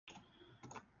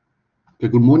Okay,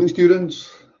 good morning,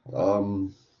 students.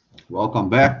 Welcome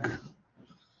back.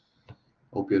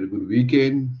 Hope you had a good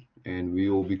weekend, and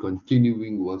we will be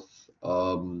continuing with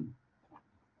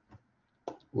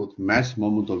Mass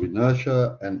Moment of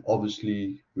Inertia, and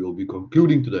obviously we will be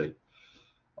concluding today.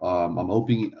 I'm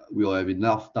hoping we'll have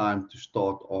enough time to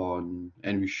start on,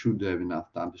 and we should have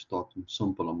enough time to start on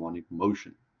simple harmonic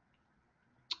motion.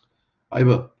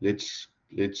 However, let's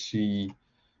see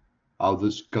how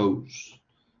this goes.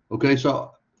 Okay,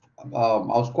 so I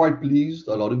was quite pleased.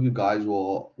 A lot of you guys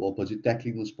were busy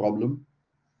tackling this problem,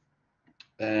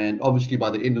 and obviously by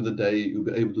the end of the day, you'll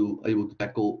be able to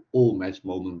tackle all mass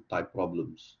moment type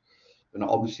problems. And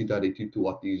obviously directly to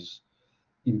what is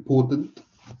important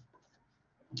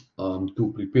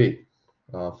to prepare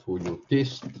for your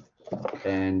test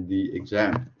and the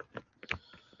exam.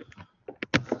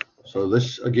 So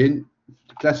this again,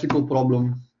 classical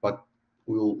problem, but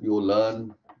you'll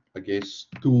learn, I guess,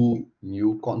 two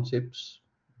new concepts,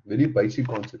 very basic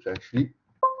concepts actually.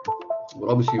 But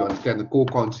obviously you understand the core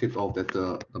concept of that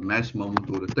the mass moment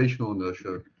or rotational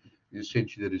inertia is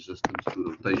essentially the resistance to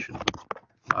rotation,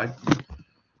 right?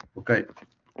 Okay,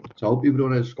 so I hope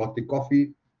everyone has got their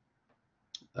coffee,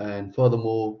 and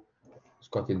furthermore has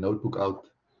got their notebook out,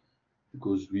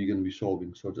 because we're going to be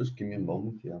solving. So just give me a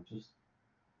moment here.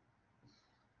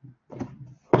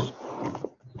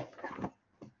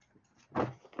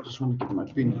 Just want to get my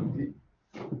pen quickly.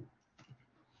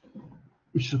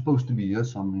 It's supposed to be here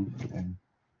somewhere, and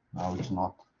now it's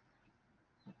not.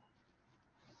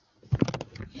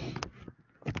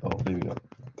 Oh, there we go.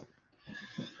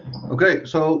 Okay,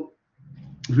 so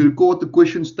if you recall the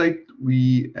question state,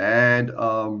 we had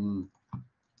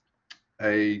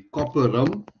a copper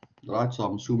rim, right? So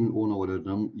I'm assuming you all know what a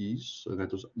rim is. So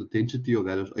that was the density of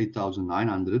that was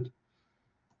 8,900.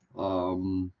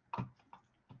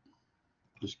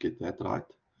 Just get that right.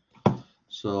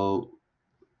 So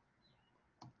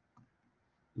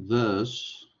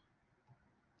this,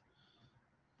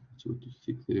 that's what you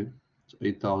think there. It's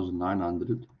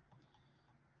 8,900.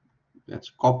 That's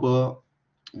copper,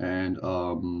 and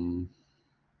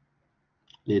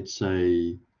let's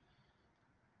say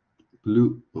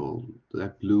blue. Oh,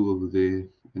 that blue over there,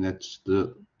 and that's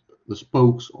the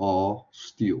spokes are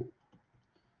steel.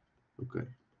 Okay.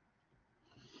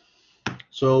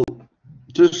 So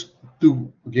just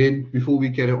to, again, before we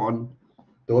carry on,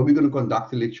 the way we're going to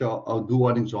conduct the lecture, I'll do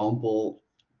one example,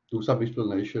 do some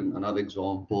explanation, another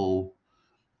example,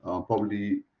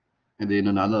 probably, and then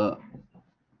another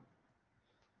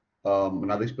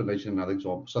explanation, another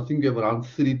example. So I think we have around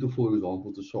 3 to 4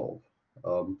 examples to solve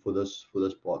for this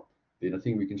part. Then I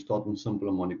think we can start on simple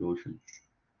harmonic motion.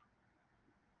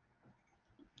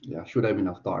 Yeah, should have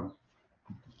enough time.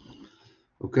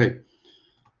 Okay.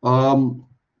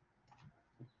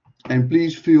 And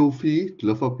please feel free to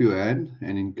lift up your hand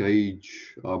and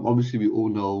engage. Obviously, we all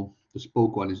know the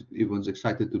spoke one is everyone's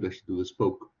excited to actually do the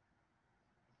spoke.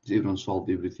 Everyone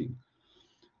solved everything.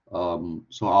 So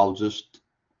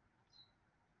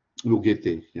we'll get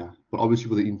there, yeah. But obviously,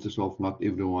 for the interest of not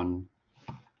everyone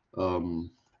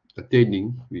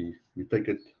attending, we take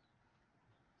it,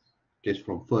 I guess,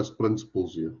 from first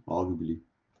principles here, arguably.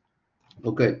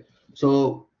 Okay,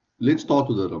 so let's start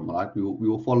with the rim, right? We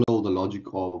will follow the logic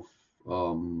of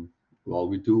well,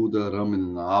 we do the rim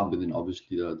and the hub, and then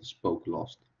obviously the spoke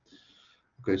last.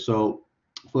 Okay, so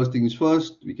first thing is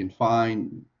first, we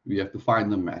have to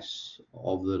find the mass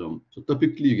of the rim. So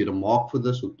typically you get a mark for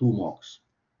this, or 2 marks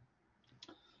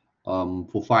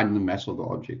for finding the mass of the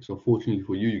object. So fortunately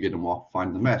for you, you get a mark for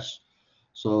finding the mass.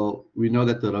 So we know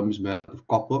that the rim is made of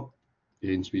copper,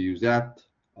 hence we use that.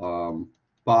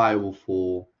 Pi will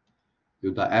for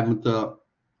your diameter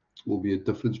will be a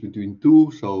difference between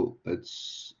 2. So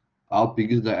it's, how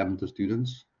big is the diameter,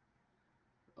 students?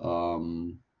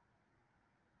 What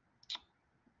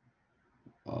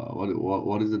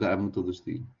is the diameter of this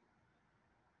thing?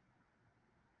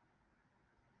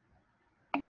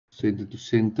 Center to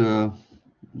center,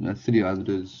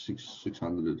 300,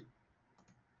 600.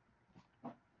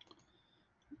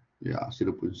 Yeah,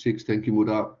 0.6. Thank you,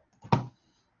 Muda.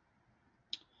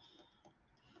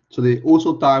 So there are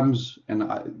also times, and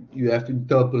you have to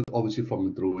interpret obviously from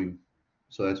the drawing.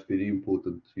 So that's very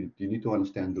important. You need to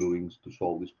understand drawings to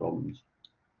solve these problems.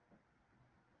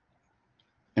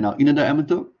 And our inner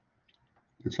diameter,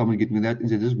 did someone get me that?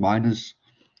 Is it just minus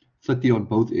 30 on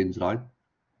both ends, right?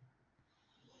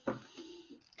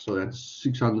 So that's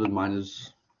 600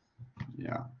 minus,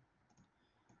 yeah,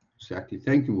 exactly.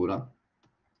 Thank you, Mura.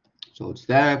 So it's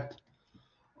that.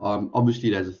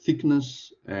 Obviously, there's a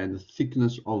thickness, and the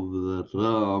thickness of the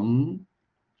rim.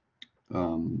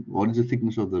 What is the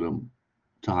thickness of the rim?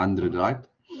 It's 100, right?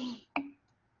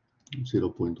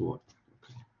 0.1. Okay.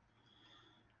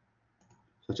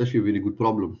 That's actually a very good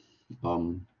problem.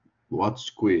 What's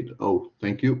squared? Oh,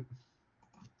 thank you.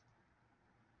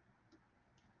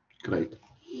 Great.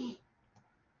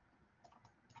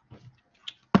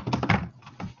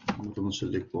 I'm going to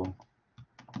select one.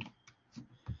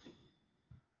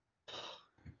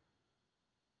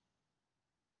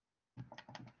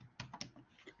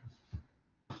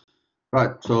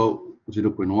 Right, so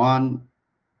 0.1,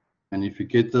 and if you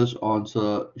get this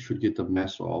answer, you should get a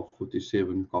mass of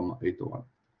 47,801.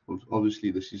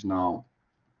 Obviously, this is now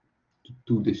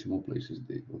 2 decimal places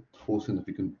there, 4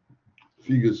 significant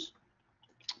figures.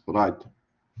 Right.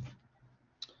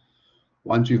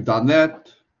 Once we've done that,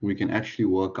 we can actually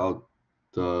work out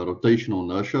the rotational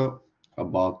inertia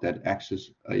about that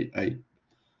axis AA.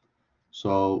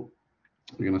 So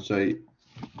we're going to say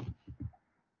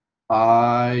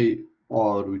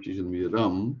IR, which is going to be the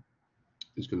rem,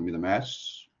 is going to be the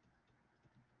mass.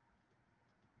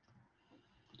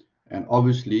 And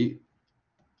obviously,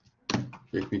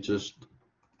 let me just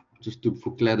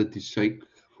for clarity's sake,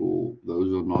 for those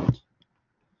who are not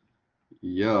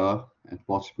here and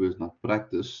possibly is not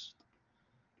practiced,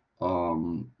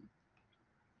 we're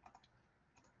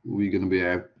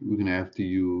gonna have to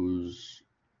use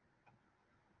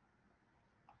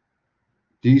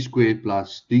d squared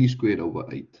plus d squared over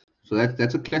 8. So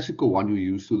that's a classical one you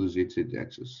use to the ZZ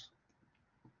axis,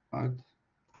 right?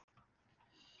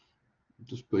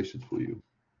 Just paste it for you.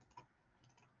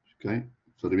 Okay.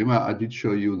 So remember, I did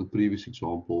show you in the previous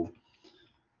example,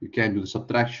 you can do the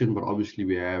subtraction, but obviously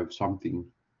we have something.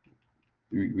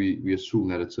 We assume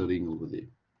that it's a ring over there.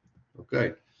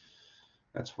 Okay.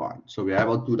 That's fine. So we have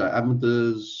our two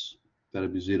diameters. That'll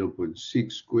be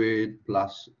 0.6 squared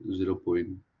plus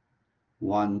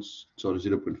 0.1, sorry,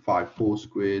 0.54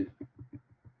 squared.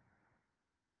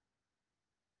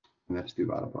 And that's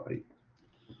divided by 8.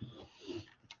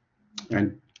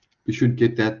 And we should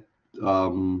get that.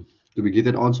 Do we get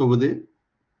that answer over there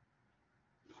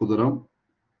for the round?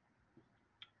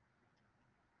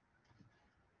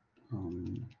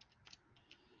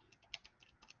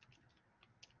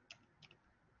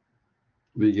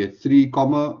 We get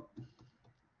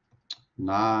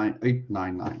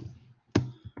 3,9899.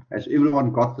 Has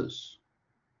everyone got this?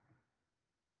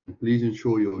 Please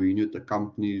ensure your unit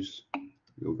accompanies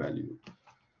your value.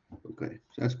 Okay,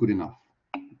 so that's good enough.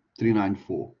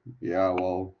 394. Yeah,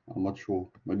 well, I'm not sure.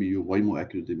 Maybe you're way more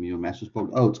accurate than me. Your mass is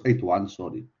probably, oh, it's 81,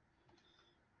 sorry.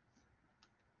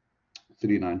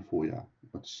 394, yeah.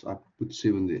 I put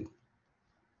 7 there.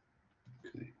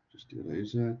 Okay, just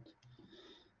erase that.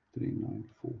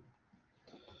 394.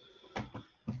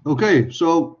 Okay,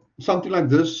 so something like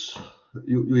this,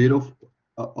 you hit off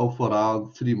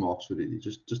around 3 marks already.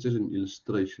 Just as an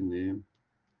illustration there.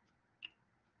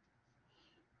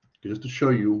 Okay, just to show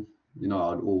you,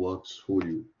 how it all works for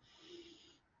you.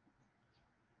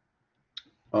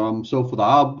 So for the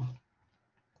hub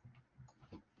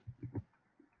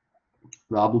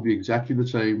will be exactly the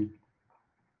same.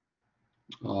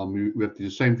 We have to do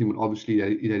the same thing, but obviously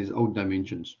it has its own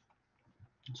dimensions.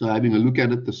 So having a look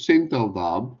at it, the center of the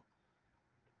hub,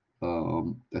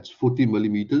 that's 40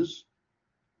 millimeters.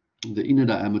 The inner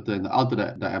diameter and the outer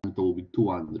diameter will be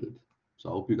 200. So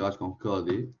I hope you guys concur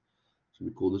there. So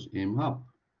we call this M hub.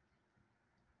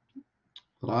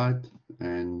 Right,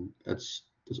 and it's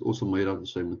also made of the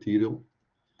same material.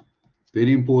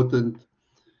 Very important.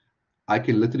 I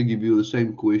can literally give you the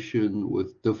same question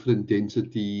with different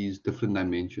densities, different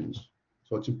dimensions.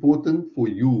 So it's important for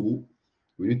you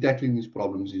when you're tackling these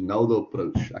problems, you know the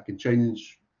approach. I can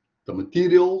change the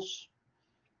materials.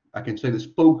 I can say the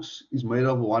spokes is made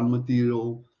of one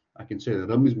material. I can say the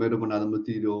rim is made of another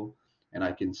material, and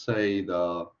I can say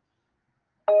the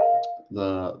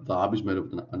hub is made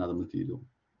of another material.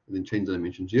 And then change the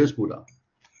dimensions. Yes, Buddha.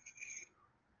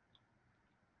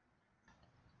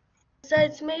 So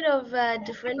it's made of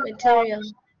different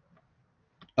materials.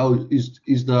 Oh,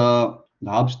 is the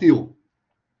hub steel?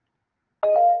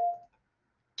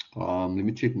 Let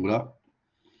me check, Buddha.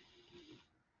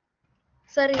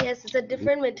 Sorry, yes, it's a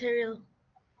different material.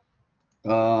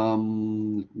 Let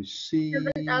me see.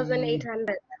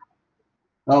 7,800.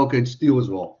 Oh, okay, it's steel as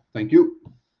well. Thank you.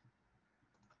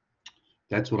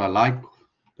 That's what I like.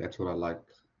 That's what I like.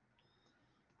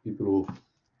 People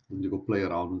who go play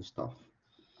around with stuff.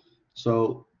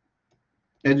 So,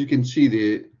 as you can see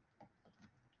there,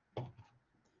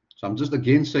 so I'm just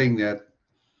again saying that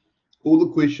all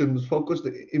the questions focus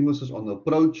the emphasis on the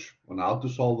approach, on how to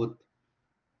solve it.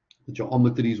 The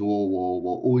geometries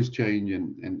will always change,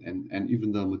 and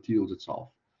even the materials itself.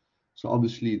 So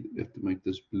obviously we have to make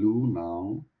this blue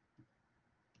now,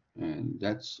 and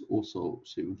that's also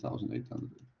 7,800.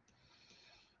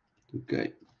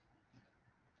 Okay,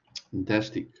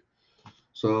 fantastic.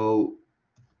 So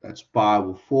that's pi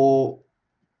over 4.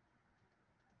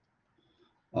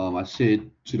 I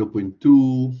said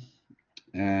 0.2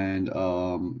 and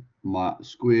my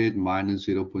squared minus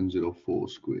 0.04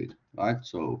 squared, right?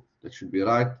 So that should be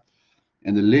right.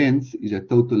 And the length is a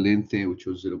total length there, which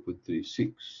was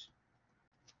 0.36.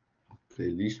 Okay,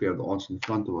 at least we have the answer in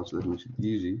front of us, so that makes it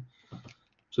easy.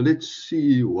 So let's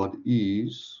see what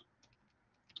is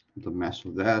the mass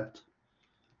of that.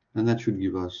 And that should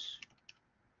give us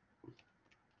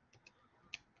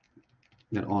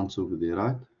that answer over there,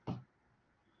 right?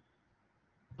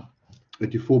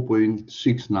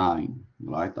 84.69,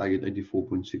 right? I get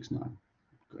 84.69.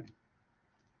 Okay.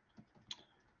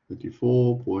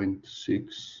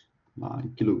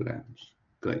 34.69 kilograms.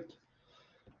 Great.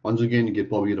 Once again, you get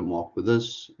probably a mark for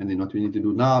this. And then what we need to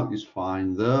do now is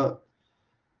find the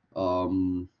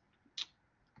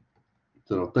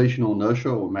rotational inertia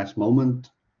or mass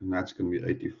moment. And that's going to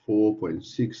be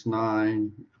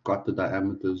 84.69. Got the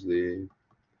diameters there.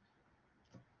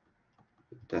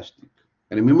 Fantastic.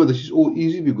 And remember, this is all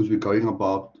easy because we're going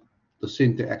about the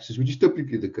center axis, which is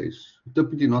typically the case.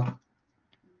 Typically not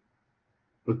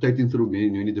rotating through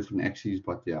many different axes,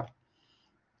 but yeah,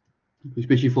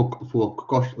 especially for a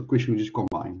question which is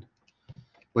combined.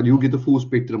 But you'll get the full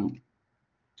spectrum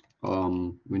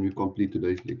when we complete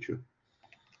today's lecture.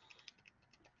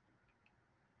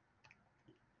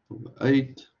 Over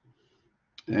 8.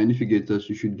 And if you get this,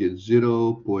 you should get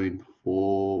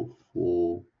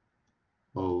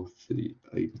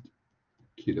 0.44038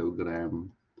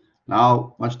 kilogram.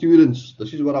 Now, my students,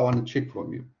 this is what I want to check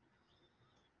from you.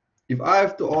 If I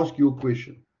have to ask you a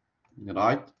question,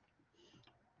 right?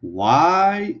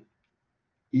 Why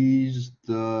does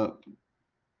the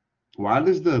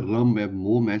rim have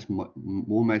more mass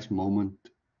moment,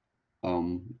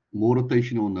 more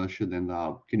rotational inertia than the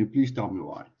hub? Can you please tell me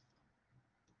why?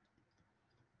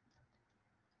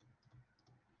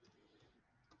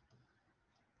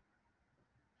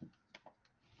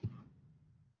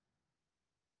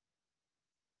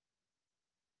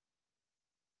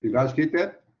 You guys get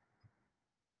that?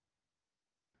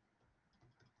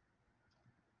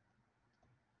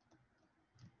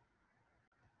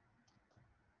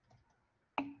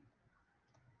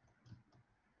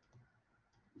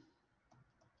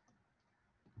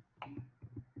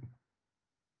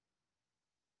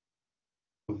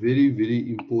 A very, very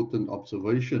important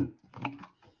observation.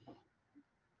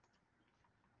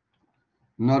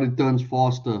 Now it turns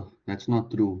faster. That's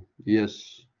not true.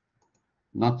 Yes,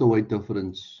 not the weight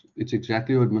difference. It's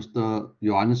exactly what Mr.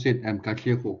 Johannes said.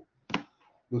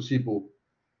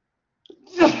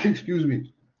 Excuse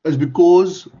me. It's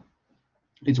because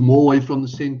it's more away from the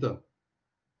center.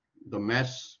 The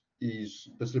mass is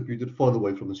distributed further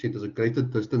away from the center. There's a greater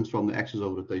distance from the axis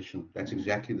of rotation. That's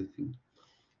exactly the thing.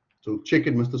 So check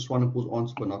it, Mr. Swanepoel's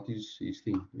answer, but not his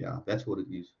thing. Yeah, that's what it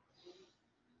is.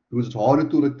 Because it's harder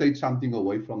to rotate something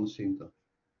away from the center.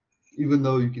 Even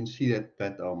though you can see that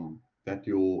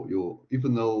your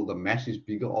even though the mass is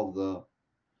bigger of your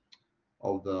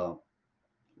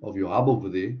hub over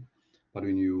there, but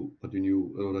when you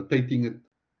rotating it,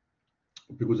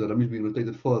 because the rim is being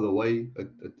rotated further away,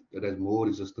 it has more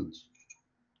resistance.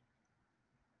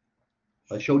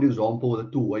 I showed you an example with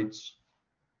the two weights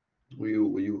where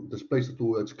you displace the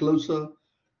two weights closer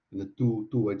and the two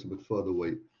weights a bit further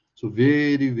away. So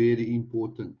very, very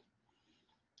important.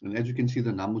 And as you can see,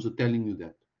 the numbers are telling you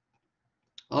that.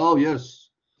 Oh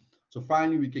yes. So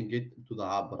finally we can get to the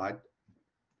hub, right?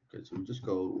 Okay, so we just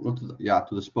go not to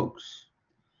to the spokes.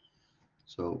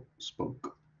 So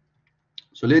spoke.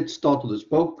 So let's start with the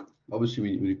spoke. Obviously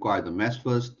we require the mass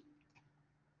first.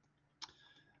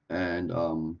 And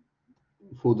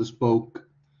for the spoke,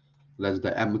 that's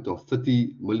the diameter of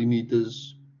 30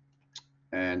 millimeters.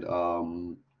 And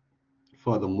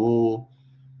furthermore,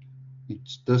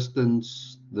 its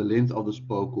distance, the length of the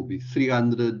spoke will be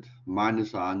 300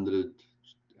 minus 100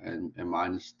 and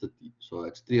minus 30. So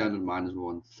that's 300 minus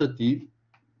 130,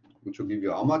 which will give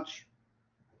you how much?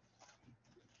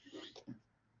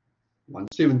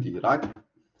 170, right?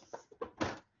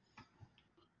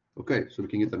 Okay, so we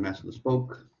can get the mass of the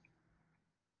spoke.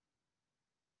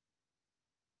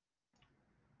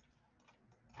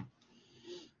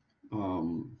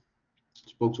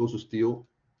 Spokes also steel.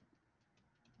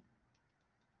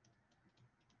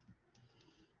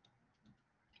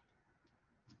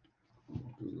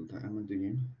 What is the diameter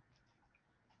again?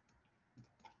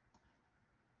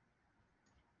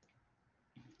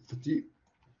 30.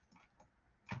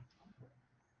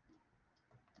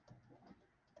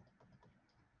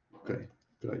 Okay,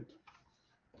 great.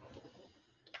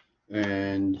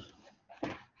 And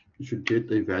you should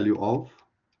get a value of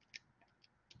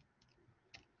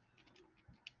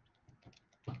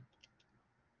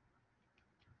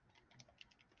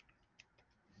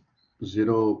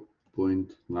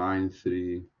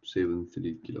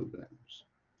 0.9373 kilograms.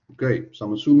 Okay, so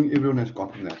I'm assuming everyone has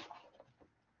gotten that.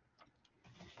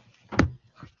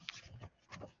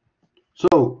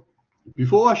 So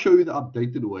before I show you the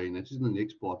updated way, and this is the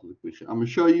next part of the question, I'm going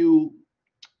to show you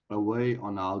a way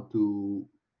on how to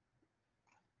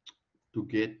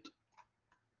get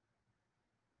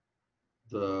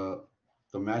the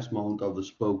mass moment of the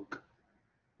spoke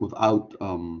without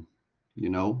you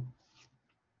know.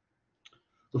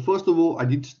 So first of all, I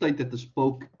did state that the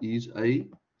spoke is a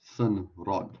thin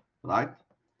rod, right?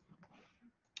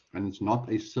 And it's not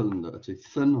a cylinder, it's a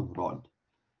thin rod.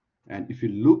 And if you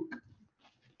look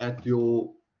at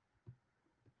your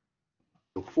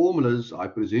formulas I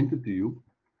presented to you,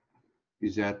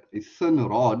 is that a thin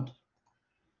rod,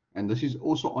 and this is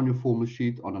also on your formula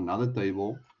sheet on another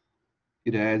table,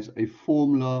 it has a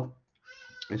formula,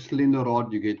 a slender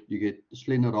rod, you get a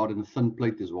slender rod and a thin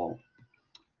plate as well.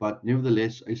 But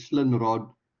nevertheless, a slender rod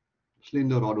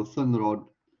or thin rod,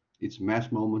 its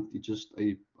mass moment, it's just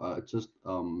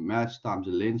mass times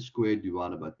the length squared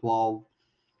divided by 12,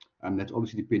 and that's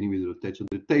obviously depending whether it rotates. So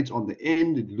it rotates on the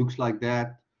end, it looks like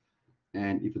that,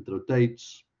 and if it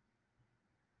rotates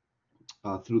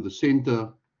through the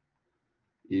center,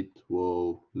 it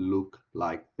will look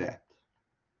like that.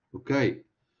 Okay,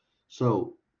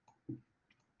 so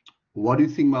what do you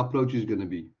think my approach is going to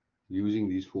be using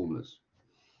these formulas?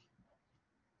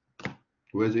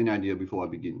 Who has any idea before I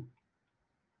begin?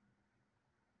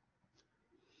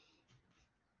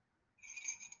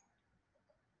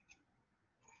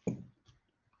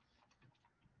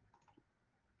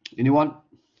 Anyone?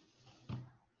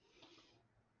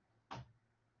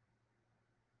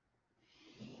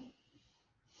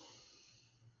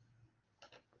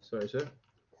 Sorry, sir.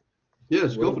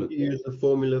 Yes, go for it. You use the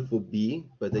formula for B,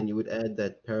 but then you would add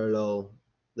that parallel,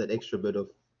 that extra bit of,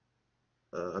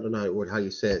 I don't know how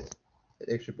you said it, that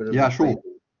extra bit of. Yeah, sure.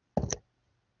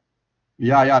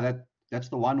 Yeah, that's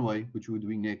the one way which we're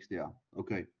doing next. Yeah,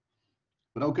 okay.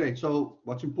 But okay, so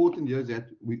what's important here is that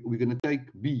we're going to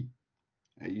take B.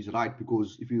 He's right,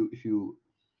 because if you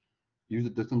use the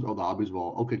distance of the hub as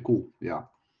well. Okay, cool. Yeah,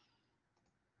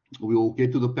 we will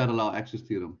get to the parallel axis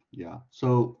theorem. Yeah,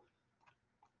 so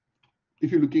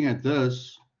if you're looking at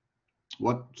this,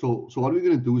 what we're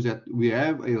going to do is that we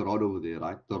have a rod over there,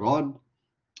 right? The rod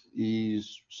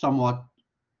is somewhat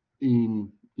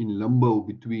in limbo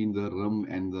between the rim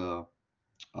and the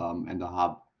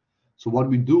hub. So what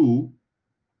we do,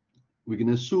 we can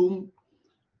assume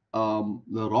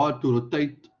the rod to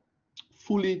rotate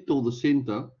fully till the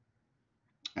center,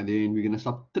 and then we're going to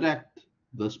subtract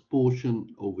this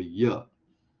portion over here.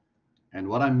 And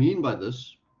what I mean by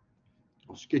this,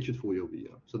 I'll sketch it for you over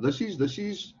here. So this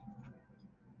is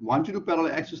once you do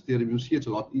parallel axis theorem, you'll see it's a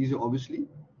lot easier, obviously.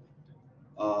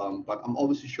 But I'm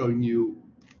obviously showing you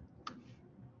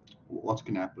what's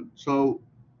going to happen. So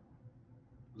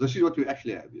this is what we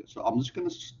actually have here. So I'm just going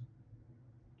to,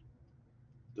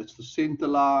 that's the center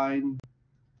line.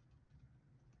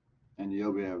 And here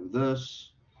we have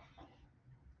this.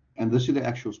 And this is the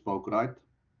actual spoke, right?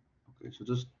 Okay, so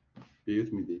just bear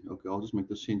with me there. Okay, I'll just make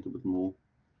the center a bit more.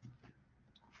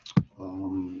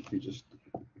 Let me just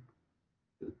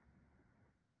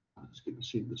get the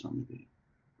center something there.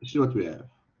 This is what we have,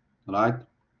 right?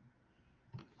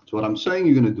 So what I'm saying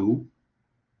you're going to do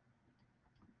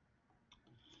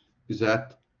is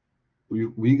that we're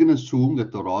going to assume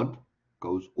that the rod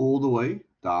goes all the way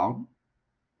down,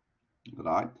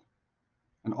 right?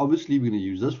 And obviously we're going to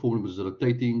use this formula, which is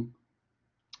rotating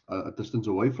a distance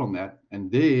away from that, and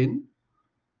then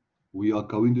we are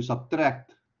going to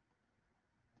subtract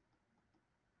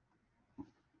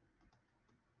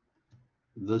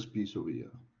this piece over here.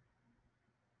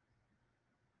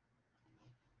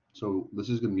 So this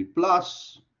is going to be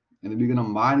plus, and then we're going to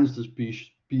minus this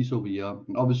piece over here,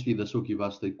 and obviously this will give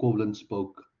us the equivalent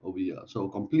spoke over here. So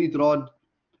a complete rod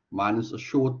minus a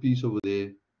short piece over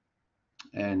there,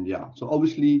 and yeah, so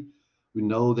obviously we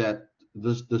know that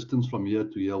this distance from here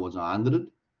to here was 100,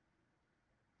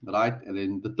 right? And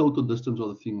then the total distance of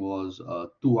the thing was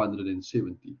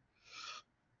 270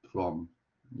 from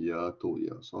here to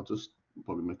here. So I'll just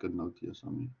probably make a note here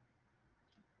somewhere.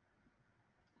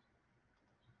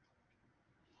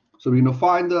 So we're going to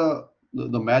find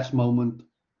the mass moment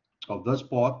of this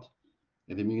part,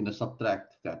 and then we're going to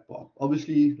subtract that part.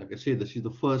 Obviously, like I said, this is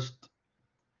the first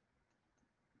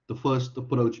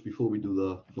approach before we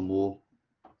do the more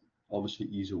obviously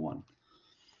easy one.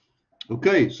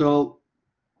 Okay, so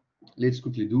let's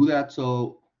quickly do that.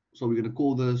 So we're going to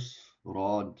call this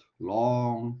rod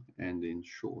long and then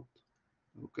short.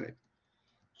 Okay.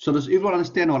 So does everyone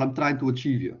understand what I'm trying to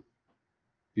achieve here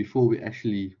before we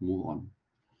actually move on?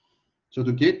 So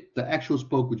to get the actual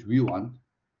spoke which we want,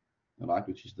 right,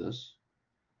 which is this,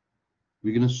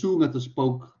 we're going to assume that the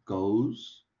spoke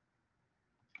goes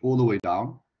all the way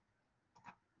down.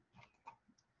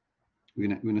 We're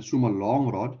going to assume a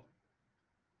long rod,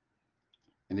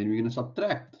 and then we're going to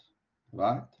subtract,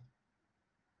 right,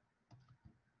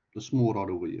 the small rod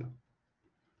over here,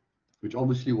 which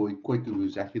obviously will equate to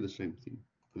exactly the same thing.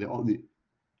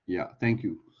 Yeah, thank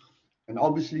you. And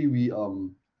obviously we,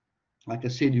 like I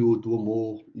said, you will do a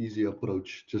more easy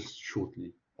approach just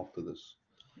shortly after this.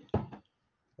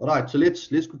 All right, so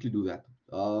let's quickly do that.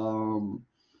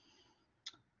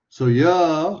 So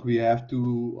here we have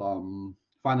to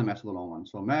find the mass of the long one.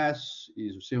 So mass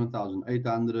is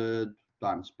 7,800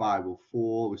 times pi over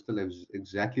 4. We still have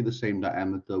exactly the same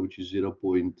diameter, which is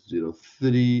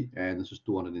 0.03, and this is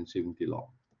 270 long.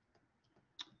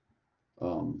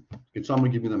 Can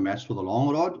someone give me the mass for the long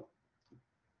rod?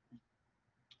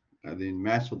 And then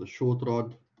mass for the short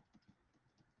rod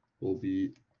will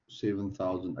be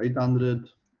 7,800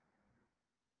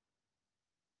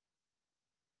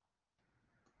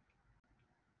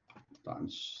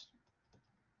 times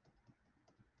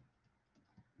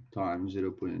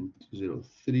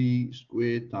 0.03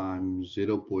 squared times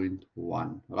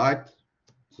 0.1, right?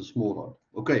 It's a small rod.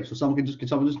 Okay, so someone can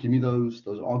someone just give me those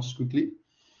answers quickly?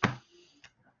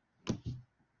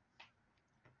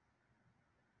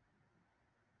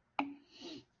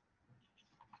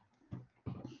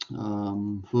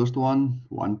 First one,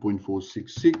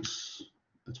 1.466.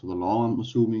 That's for the long, I'm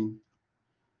assuming.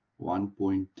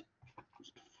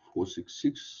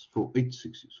 1.466,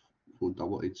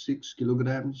 486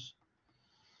 kilograms.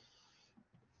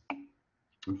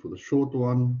 And for the short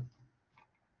one,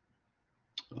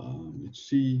 let's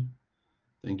see.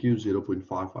 Thank you,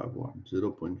 0.551.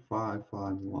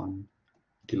 0.551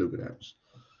 kilograms.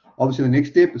 Obviously, the next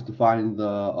step is to find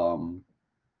the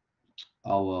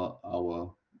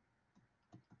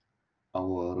our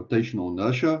rotational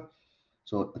inertia.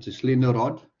 So it's a slender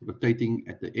rod rotating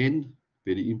at the end,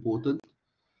 very important.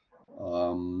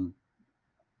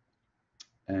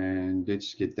 And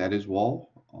let's get that as well.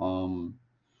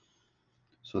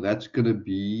 So that's going to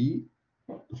be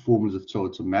the formula. So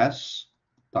it's a mass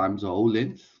times the whole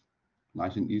length.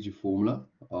 Nice and easy formula,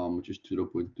 which is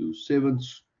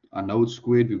 0.27. I know it's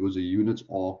squared because the units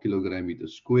are kilogram meter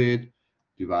squared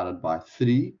divided by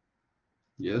 3.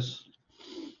 Yes.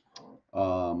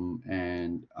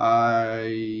 And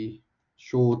I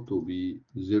short will be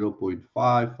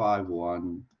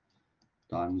 0.551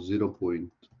 times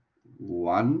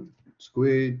 0.1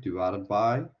 squared divided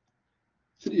by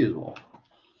 3 as well.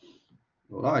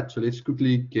 All right, so let's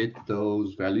quickly get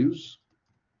those values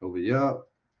over here.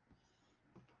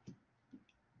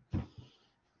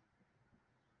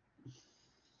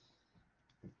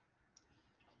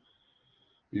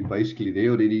 We're basically there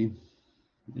already.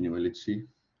 Anyway, let's see.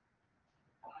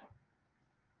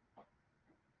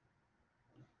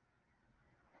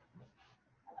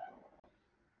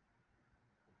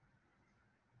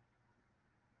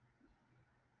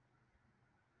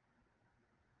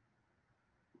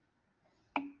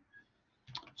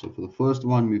 So for the first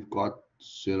one, we've got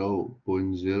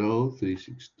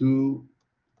 0.0362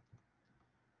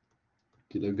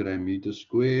 kilogram meter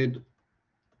squared.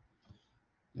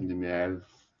 And then we have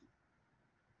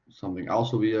something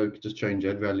else over here. You could just change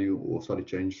that value, or sorry,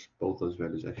 change both those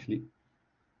values actually.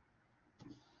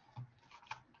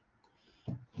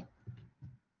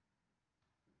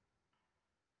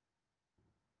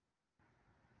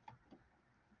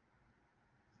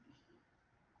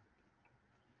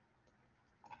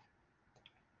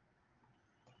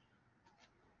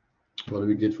 What do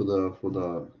we get for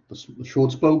the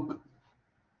short spoke?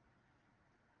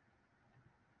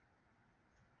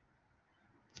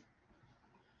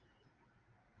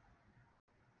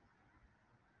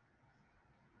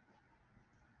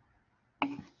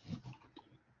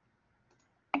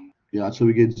 Yeah, so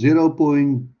we get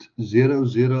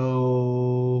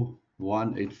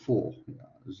 0.00184. Yeah,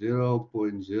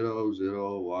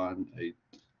 0.00184.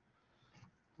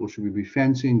 Or should we be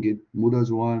fancy and get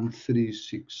Muda's one?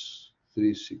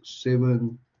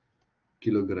 36367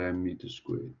 kilogram meter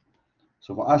squared.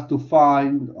 So for us to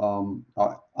find our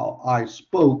I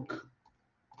spoke,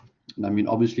 and I mean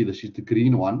obviously this is the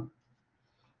green one,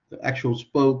 the actual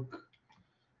spoke,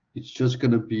 it's just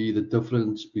going to be the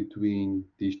difference between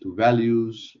these two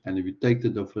values, and if you take the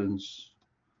difference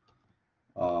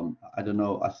I don't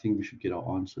know. I think we should get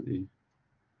our answer there.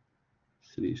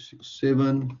 3, 6,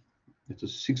 7. It's a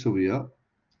 6 over here.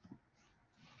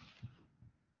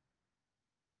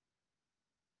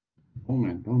 Oh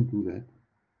man, don't do that.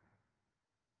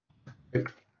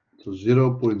 Okay. So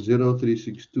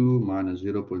 0.0362 minus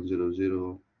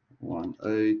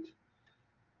 0.0018.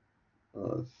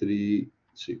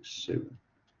 367.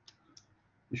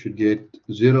 You should get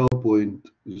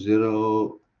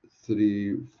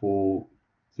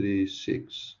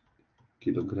 0.03436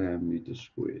 kilogram meter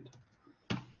squared.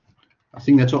 I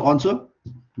think that's our answer.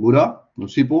 Buddha,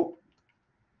 Nosipo.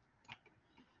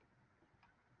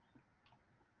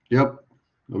 Yep.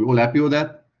 Are we all happy with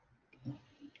that?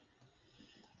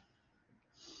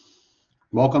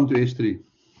 Welcome to S3.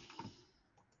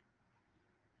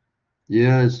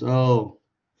 Yes. Oh,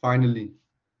 finally.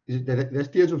 That's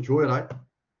tears of joy, right?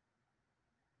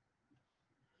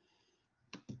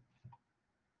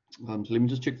 So let me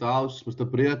just check the house. Mr.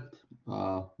 Breat,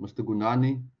 Mr.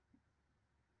 Gunani,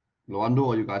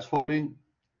 Luando, are you guys following?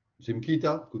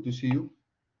 Zimkita, good to see you.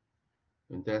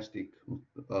 Fantastic.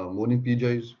 Morning,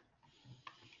 PJs.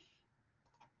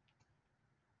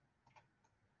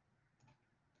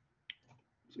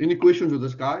 Any questions with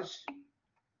this, guys?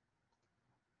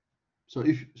 So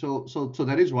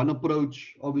that is one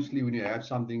approach. Obviously, when you have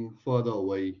something further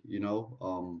away,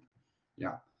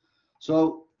 yeah.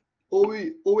 So all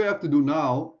we have to do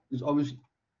now is obviously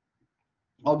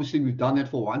we've done that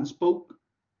for one spoke,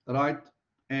 right?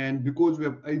 And because we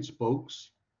have 8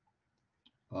 spokes,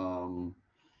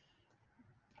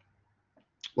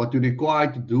 what you're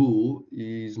required to do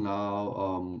is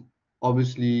now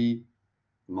obviously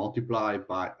multiply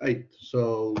by 8.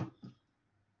 So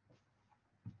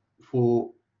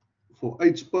for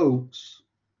 8 spokes,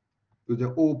 because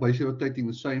they're all basically rotating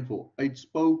the same, for 8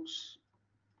 spokes,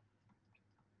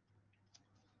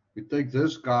 we take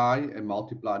this guy and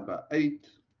multiply it by 8.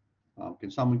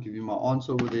 Can someone give you my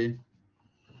answer over there?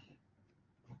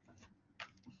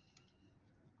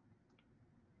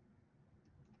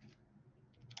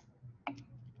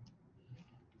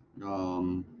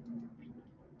 Um,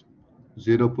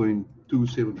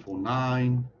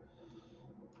 0.2749.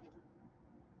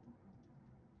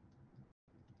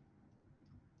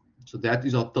 So that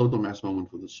is our total mass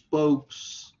moment for the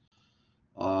spokes.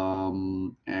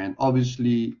 And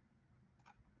obviously,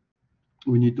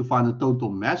 we need to find the total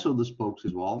mass of the spokes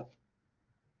as well.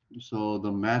 So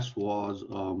the mass was,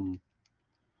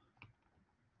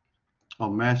 our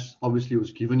mass obviously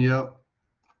was given here,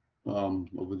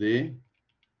 over there.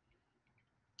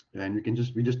 And we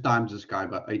just times this guy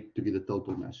by 8 to get the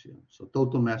total mass here. So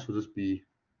total mass will just be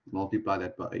multiply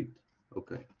that by 8.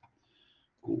 Okay,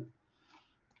 cool.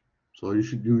 So you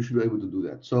should be able to do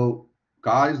that. So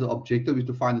guys, the objective is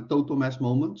to find the total mass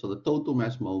moment. So the total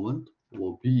mass moment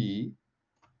will be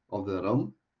of the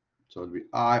rim. So it'll be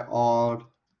IR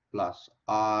plus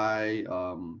I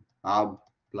hub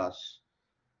plus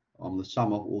the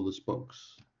sum of all the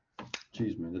spokes.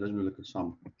 Jeez, man, that doesn't really look at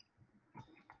sum.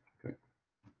 Okay,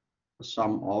 the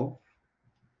sum of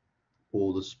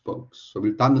all the spokes. So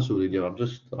we've done this already. I'm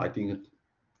just writing it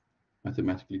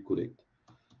mathematically correct.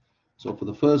 So for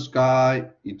the first guy,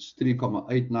 it's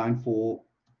 3,894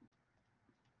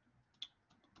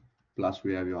 plus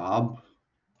we have your hub.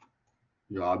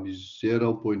 Your hub is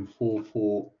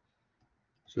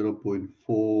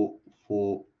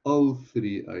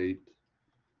 0.44038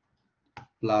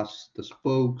 plus the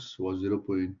spokes was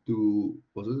 0.2,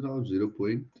 was it now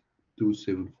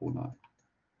 0.2749?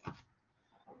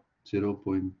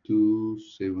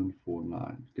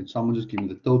 0.2749. Can someone just give me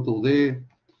the total there?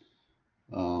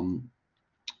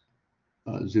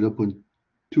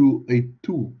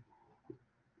 0.282.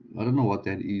 I don't know what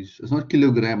that is. It's not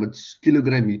kilogram, it's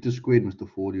kilogram meter squared, Mr.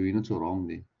 Ford. You're not so wrong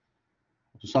there.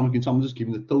 So can someone just give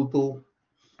me the total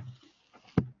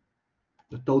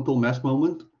mass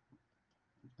moment?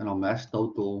 And our mass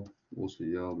total also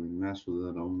here will be mass of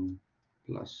the rim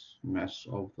plus mass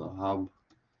of the hub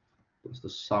plus the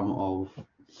sum of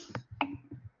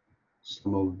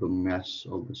the mass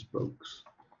of the spokes.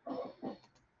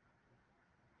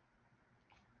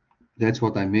 That's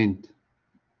what I meant.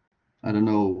 I don't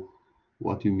know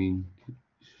what you mean.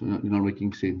 You're not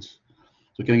making sense.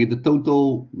 So can I get the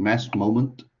total mass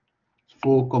moment?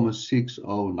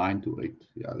 4,60928.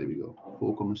 Yeah, there we go.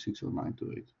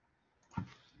 4,60928.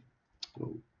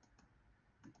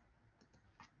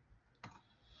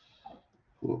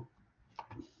 So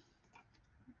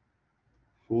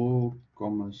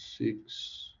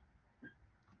 4,6.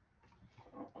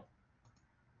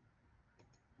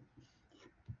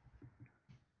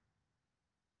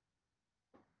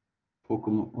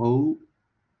 4,0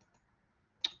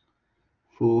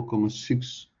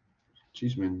 4,6.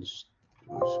 Geez, man, this is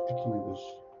picking like this.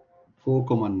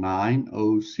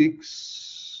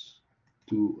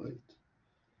 4,90628.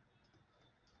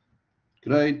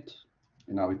 Great.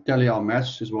 And now we tally our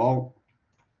mass as well.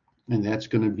 And that's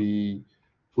going to be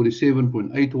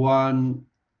 47.81.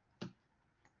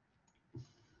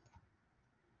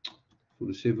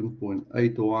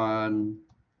 47.81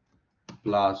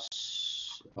 plus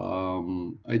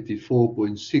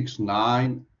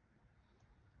 84.69.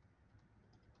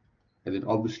 And then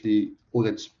obviously all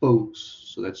that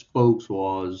spokes, so that spokes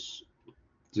was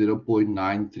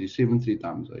 0.9373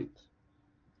 times 8.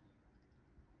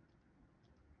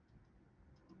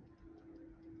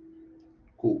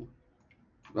 Cool.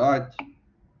 Right.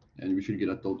 And we should get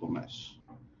a total mass.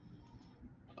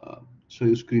 So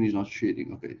your screen is not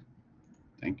sharing. Okay.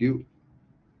 Thank you.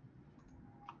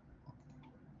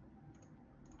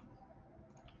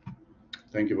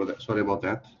 Thank you for that. Sorry about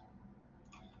that.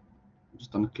 I'm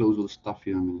just gonna close all the stuff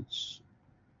here in a minute.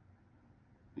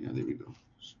 Yeah, there we go.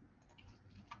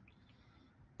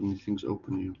 Anything's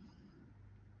open here.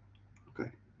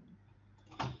 Okay.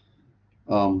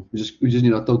 We just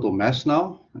need our total mass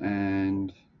now,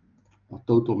 and our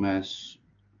total mass.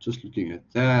 Just looking at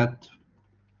that,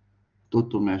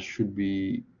 total mass should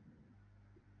be.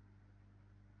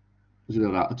 It's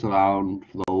around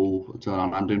low. It's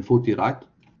around 140, right?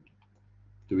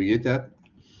 Do we get that?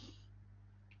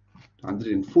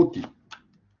 140.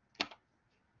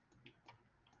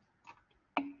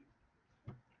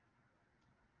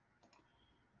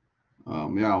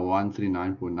 Yeah,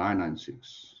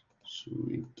 139.996.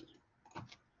 Sweet.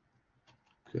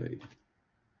 Okay.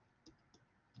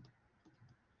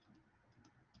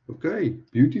 Okay,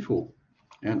 beautiful.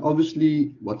 And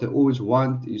obviously, what I always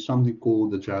want is something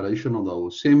called the gyration of the whole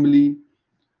assembly.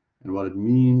 And what it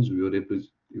means, if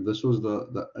this was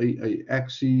the AA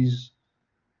axis,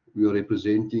 we are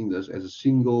representing this as a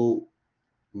single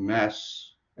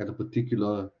mass at a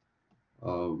particular,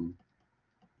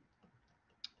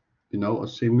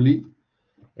 assembly.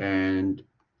 And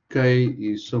K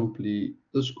is simply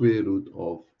the square root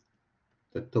of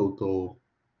the total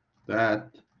that.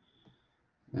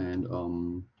 And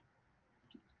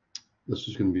this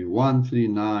is going to be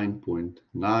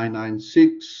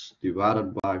 139.996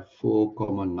 divided by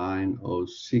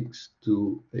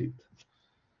 4,90628.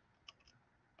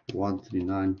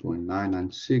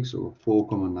 139.996 over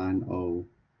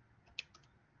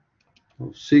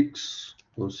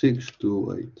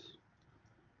 4,90628.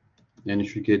 And you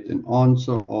should get an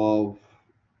answer of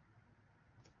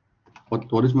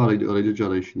what is my radial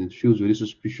gyration? It feels very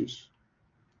suspicious.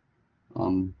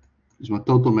 Is my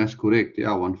total mass correct?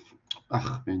 Yeah,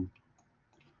 man,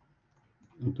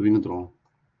 I'm doing it wrong.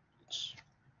 It's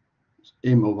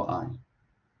M over I.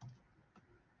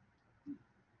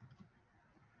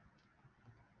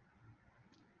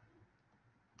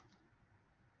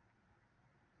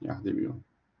 Yeah, there we go.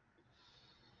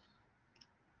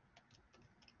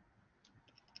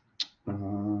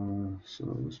 So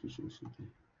this was also be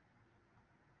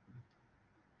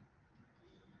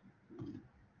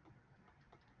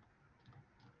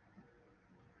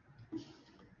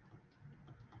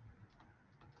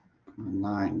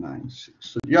 996.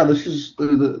 So yeah, this is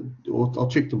I'll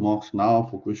check the marks now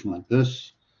for a question like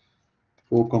this.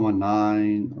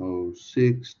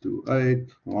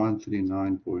 4,90628,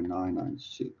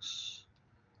 139.996.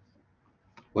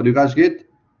 What do you guys get?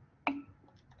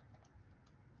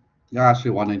 Yeah, I say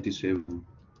 187.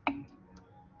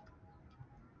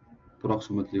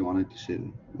 Approximately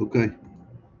 187. Okay.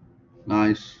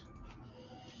 Nice.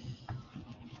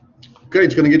 Okay,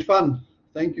 it's gonna get fun.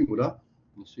 Thank you, Buddha.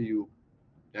 I'll see you.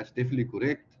 That's definitely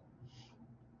correct.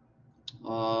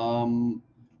 And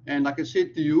like I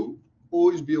said to you,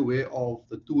 always be aware of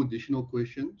the two additional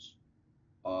questions.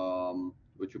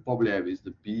 Which you probably have is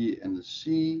the B and the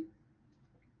C.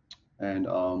 And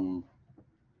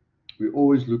we're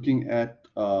always looking at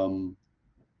the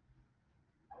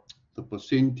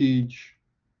percentage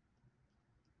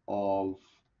of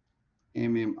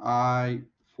MMI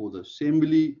for the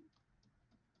assembly.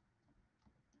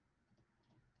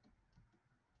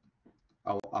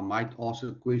 I might ask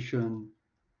a question,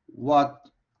 what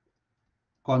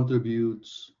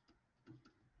contributes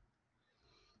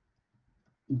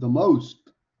the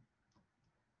most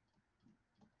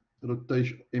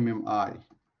rotation MMI,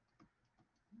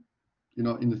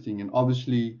 in the thing? And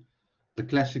obviously the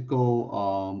classical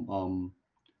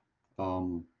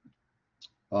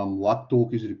what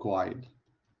torque is required,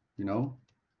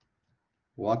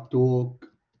 what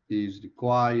torque is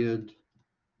required.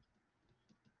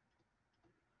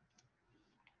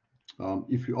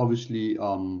 If you obviously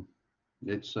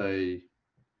let's say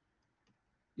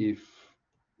if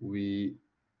we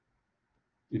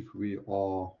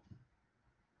are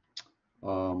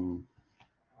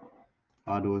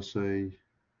how do I say,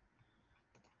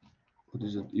 what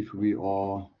is it, if we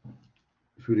are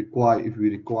required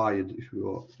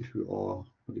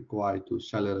to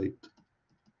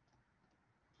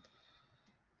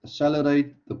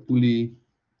accelerate the pulley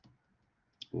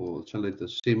or accelerate the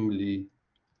assembly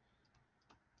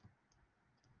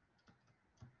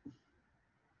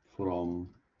from,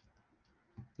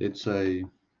 let's say,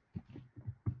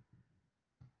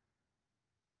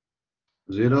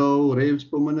 0 revs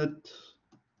per minute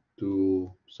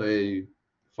to say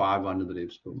 500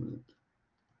 revs per minute.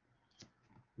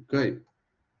 Okay,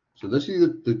 so this is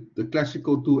the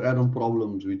classical two add-on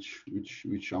problems which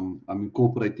I'm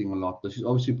incorporating a lot. This is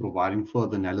obviously providing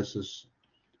further analysis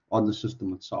on the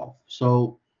system itself.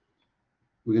 So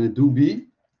we're going to do B.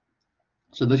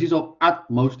 So this is of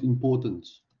utmost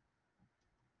importance,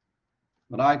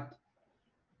 right?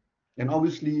 And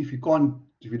obviously, if you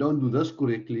don't do this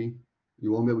correctly,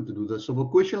 you won't be able to do this. So for a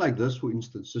question like this, for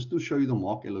instance, just to show you the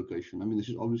mark allocation, I mean, this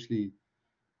is obviously,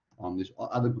 there's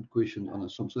other good questions on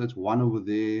it. So that's 1 over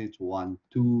there, it's 1,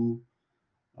 2,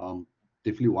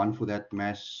 definitely 1 for that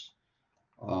mass.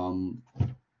 I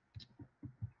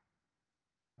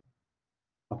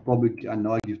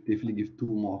know I definitely give 2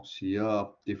 marks here,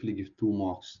 definitely give 2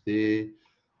 marks there.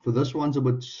 For this one's a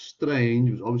bit strange,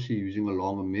 it's obviously using a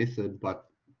longer method, but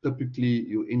typically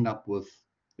you end up with,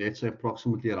 let's say,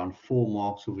 approximately around 4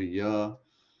 marks over here.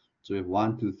 So we have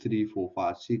 1, 2, 3, 4,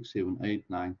 5, 6, 7, 8,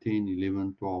 9, 10,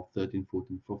 11, 12, 13,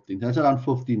 14, 15. That's around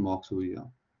 15 marks over here.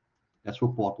 That's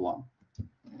for part 1.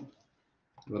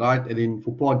 Right, and then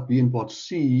for part B and part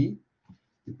C,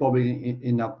 you probably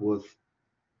end up with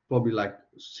probably like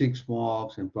 6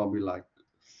 marks and probably like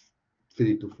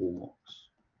 3 to 4 marks.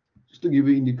 Just to give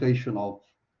you an indication of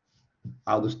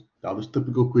how this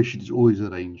typical question is always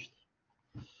arranged.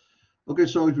 Okay,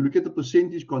 so if you look at the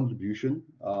percentage contribution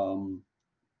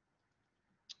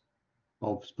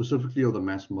of specifically of the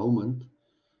mass moment,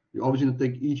 you're obviously going to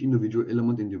take each individual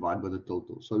element and divide by the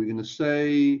total. So we're going to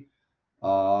say,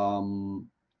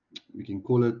 we can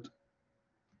call it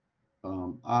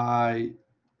I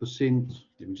percent.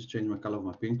 Let me just change my color of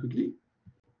my pen quickly.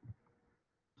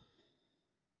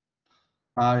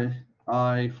 I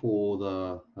for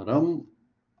the rim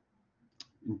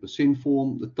in percent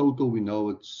form. The total we know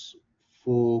it's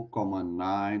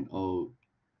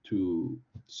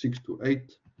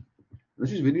 4,902,628.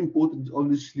 This is very important,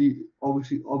 obviously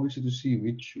to see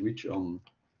which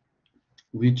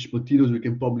materials we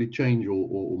can probably change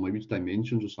or maybe it's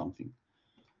dimensions or something.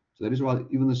 So that is why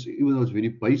even though it's very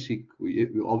basic,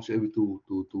 we're obviously able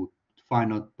to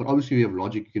find out. But obviously we have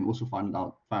logic. You can also find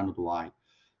out why.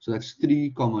 So that's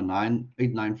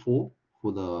 3,9894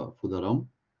 for the rim.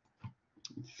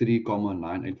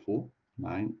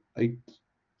 3,984,98.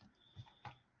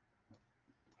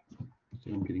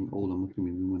 I'm getting old. I'm not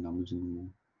remembering my numbers anymore.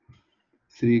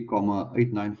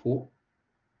 3,894.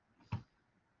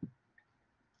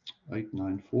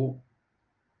 894.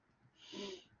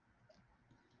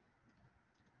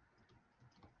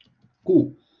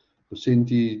 Cool.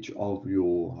 Percentage of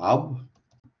your hub.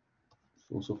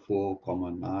 It's also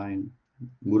 4,9.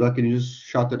 Mura, can you just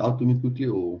shout that out to me quickly,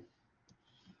 or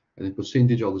and the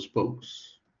percentage of the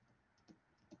spokes?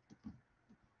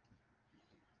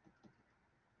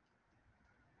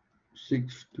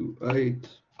 6 to 8.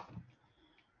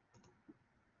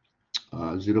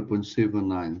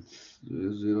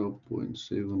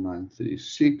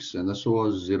 0.7936, and this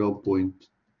was 0.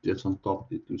 That's on top,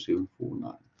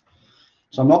 2749.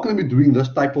 So I'm not going to be doing this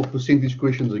type of percentage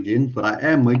questions again, but I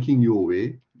am making you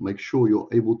aware. Make sure you're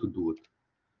able to do it.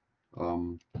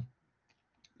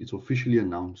 It's officially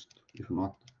announced, if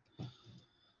not.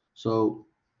 So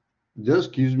this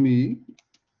gives me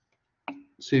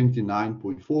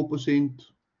 79.4%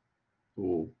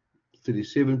 or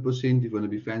 37% if you want to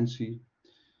be fancy.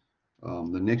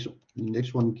 The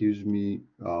next one gives me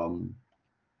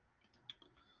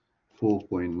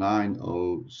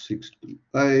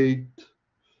 4.90628.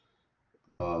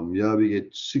 Here we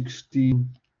get 16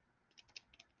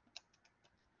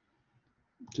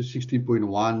 to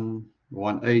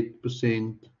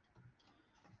 60.118%.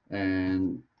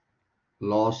 And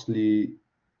lastly,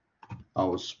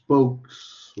 our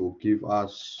spokes will give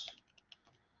us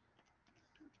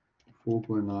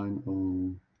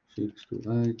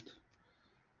 4.90628,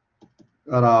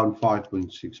 around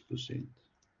 5.6%.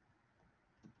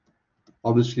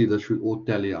 Obviously, this should all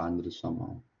tally 100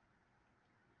 somehow,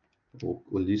 or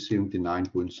at least 79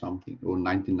 point something, or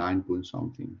 99 point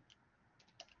something.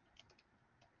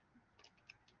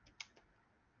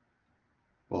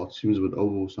 it seems a bit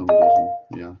over or something. Doesn't?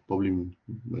 Yeah, probably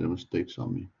made a mistake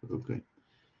somewhere. Okay.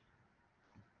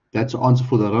 That's the answer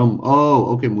for the rum.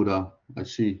 Oh, okay, Muda. I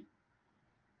see.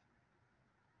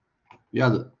 Yeah,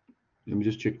 let me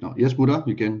just check now. Yes, Muda,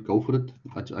 you can go for it.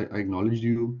 I acknowledged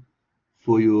you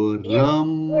for your Yes,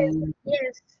 rum.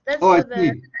 yes, that's Oh, I for the,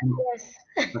 see. yes.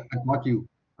 I got you.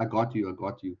 I got you. I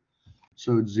got you.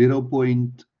 So it's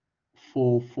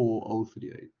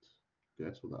 0.44038.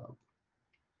 That's what I have.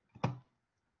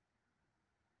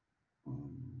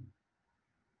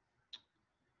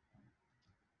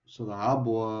 So the hub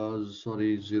was,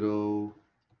 sorry,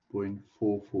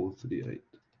 0.4438.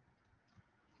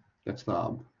 That's the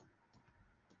hub.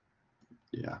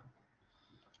 Yeah.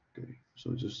 Okay.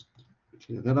 So just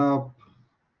clear that up.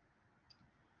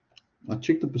 I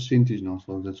checked the percentage now,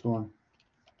 so that's why.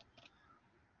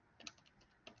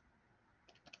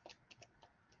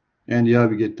 And yeah,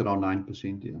 we get around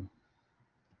 9%. Yeah.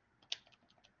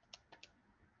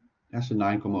 That's a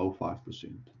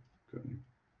 9.05%. Okay.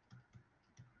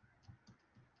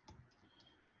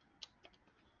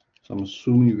 So I'm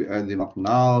assuming if we add them up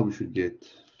now, we should get.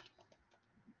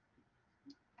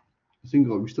 I think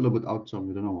we're still a bit out some.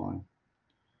 I don't know why.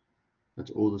 That's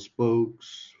all the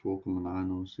spokes,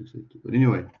 4,90682. But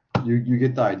anyway, you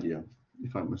get the idea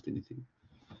if I missed anything.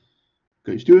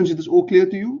 Okay, students, is this all clear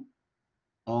to you?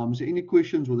 Is there any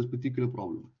questions with this particular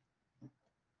problem?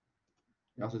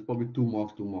 Yes, it's probably 2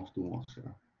 marks, 2 marks, 2 marks.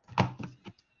 Yeah.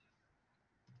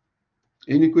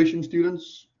 Any questions,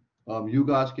 students? You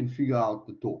guys can figure out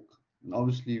the torque. And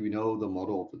obviously, we know the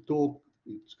model of the torque.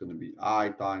 It's going to be I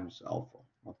times alpha.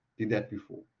 I did that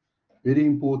before. Very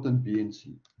important, B and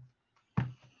C.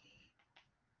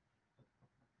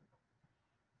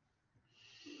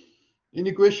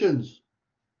 Any questions?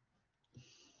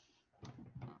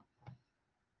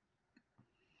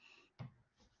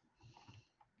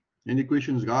 Any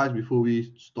questions, guys, before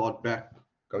we start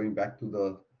going back to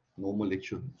the normal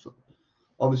lecture? So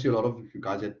obviously, a lot of you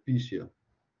guys had peace here.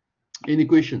 Any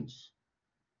questions?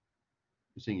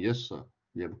 You're saying, yes, sir.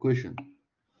 You have a question.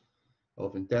 Oh,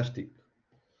 fantastic.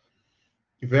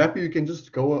 If you're happy, you can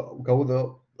just go with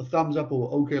a thumbs up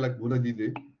or okay, like what I did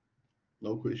there.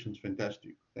 No questions.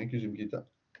 Fantastic. Thank you, Zimkita.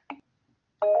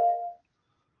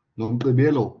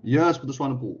 Nompebelo. Yes, but this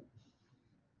one, Paul.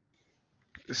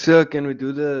 Sir, can we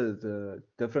do the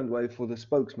different way for the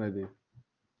spokes maybe?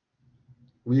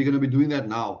 We're going to be doing that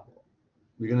now.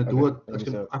 We're going to do it. Thank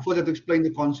you, sir. I forgot to explain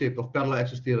the concept of parallel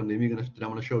access theorem. Then I'm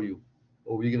going to show you.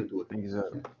 Or we're going to do it. Thank you,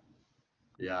 sir.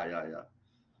 Yeah.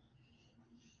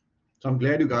 So I'm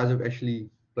glad you guys have actually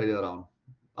played around.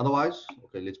 Otherwise,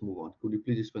 okay, let's move on. Could you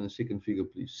please explain the second figure,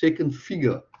 please? Second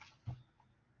figure.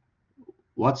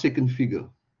 What second figure?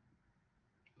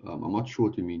 I'm not sure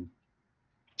what you mean.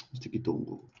 Mr.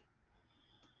 Kitongo.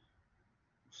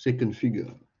 Second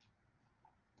figure.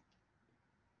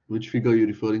 Which figure are you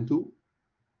referring to?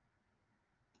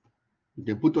 You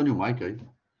can put on your mic, eh?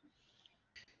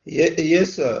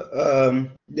 Yes, sir.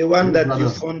 The one Yes, that brother. you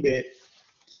found the.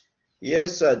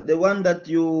 Yes, sir. The one that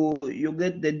you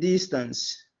get the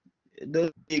distance.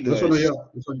 Those figures. This one here.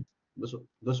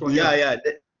 This one here.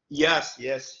 Yeah. Yes.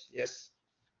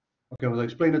 Okay, well, I'll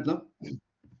explain it now.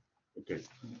 Okay.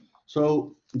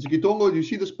 So, Mr. Kitongo, you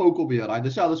see the spoke over here, right?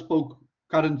 This is how the spoke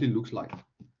currently looks like.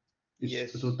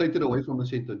 It's rotated away from the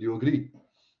center. Do you agree?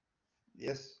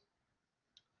 Yes.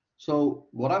 So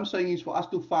what I'm saying is for us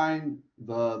to find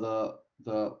the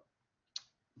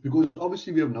because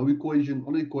obviously we have no equation,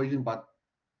 only equation, but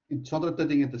it's not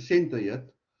rotating at the center yet.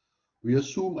 We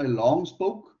assume a long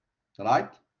spoke, right?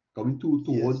 Going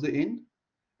towards the end,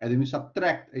 and then we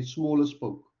subtract a smaller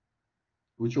spoke,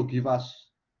 which will give us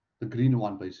the green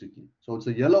one basically. So it's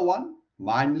a yellow one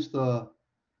minus the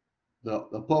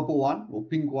purple one or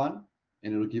pink one,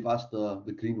 and it will give us the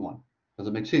green one. Does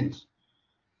it make sense?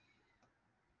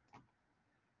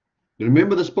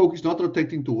 Remember, the spoke is not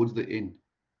rotating towards the end.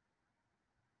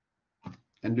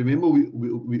 And remember,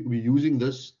 we're using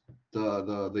this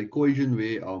the equation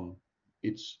where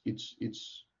it's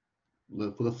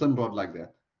for the thin rod like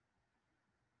that.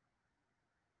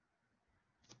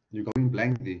 You're going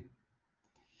blank there.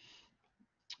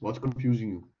 What's confusing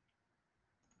you?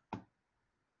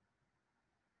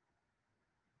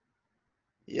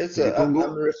 Yes, sir. I'm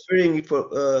referring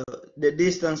for the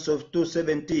distance of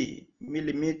 270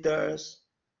 millimeters.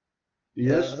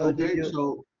 Yes. Okay.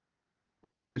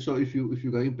 So if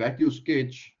you're going back to your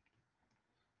sketch,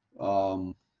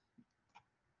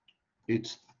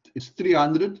 it's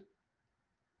 300,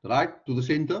 right, to the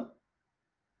center,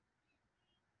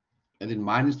 and then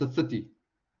minus the 30.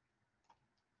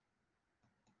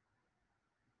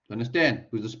 Understand?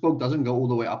 Because the spoke doesn't go all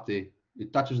the way up there.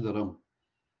 It touches the rim.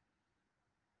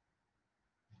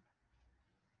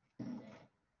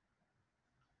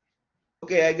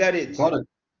 Okay, I got it. Got it?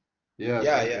 Yes,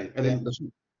 Yeah, okay. And yeah. then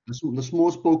the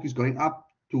small spoke is going up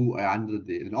to 100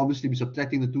 there. And obviously we're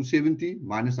subtracting the 270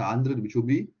 minus 100, which will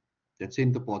be that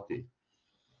center part there.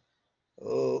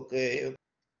 Okay.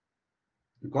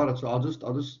 You got it. So I'll just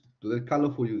do the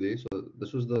color for you there. So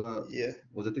this was the Yeah.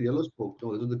 was it the yellow spoke?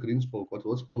 No, this was the green spoke. What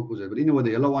spoke was it? But anyway,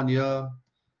 the yellow one here.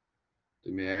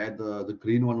 Then we had the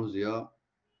green one was here.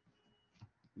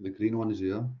 The green one is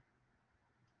here.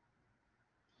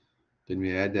 Then we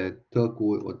had that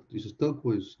turquoise. What is this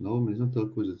turquoise? No, it's not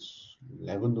turquoise. It's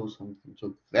lavender or something.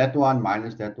 So that one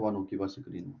minus that one will give us a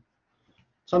green one.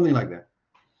 Something like that.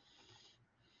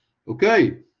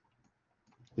 Okay.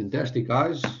 Fantastic,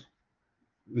 guys.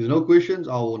 If there's no questions,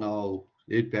 I will now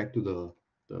head back to the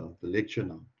lecture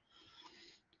now.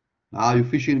 Now you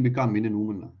officially become men and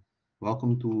women now.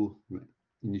 Welcome to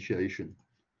initiation.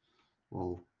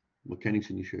 Well, mechanics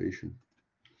initiation.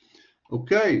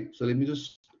 Okay, so let me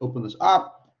just open this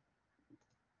up.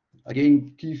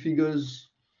 Again, key figures.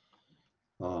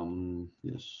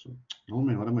 Yes. Oh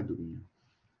man, what am I doing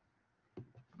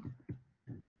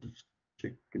here? Let's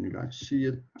check. Can you guys see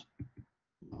it?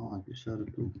 Oh, I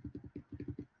decided to.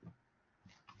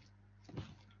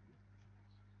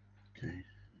 Okay.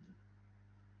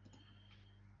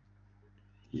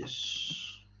 Yes.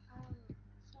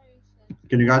 Sorry, sir.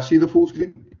 Can you guys see the full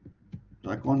screen?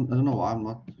 I can't. I don't know why I'm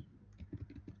not.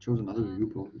 Chose another view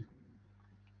probably.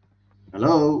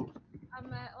 Hello.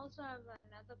 I also have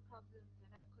another problem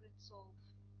that I couldn't solve.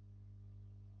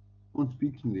 I'm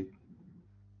speaking there.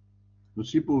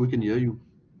 Lucipo, we can hear you.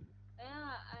 Yeah,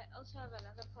 I also have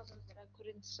another problem that I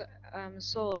couldn't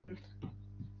solve.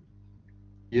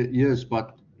 Yes,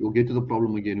 but you'll get to the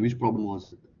problem again. Which problem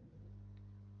was it?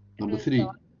 Number It was 3. the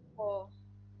one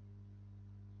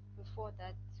before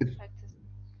that practice.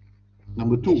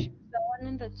 Number 2. The one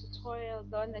in the tutorial,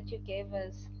 the one that you gave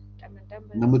us.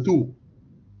 Number 2.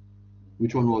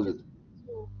 Which one was it?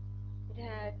 It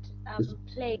had Yes.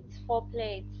 plates, 4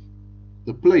 plates.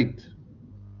 The plate.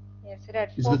 Yes, it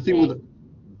had It's 4 the thing plates. with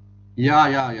the...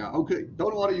 Yeah. Okay,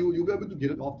 don't worry. You'll be able to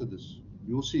get it after this.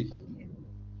 You'll see. Okay.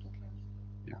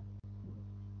 Yeah.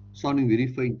 Sounding very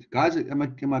faint. Guys, am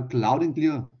I loud and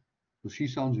clear? Because she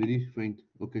sounds very faint.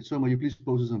 Okay, so may you please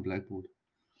post this on Blackboard?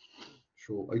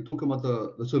 Sure. Are you talking about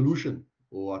the solution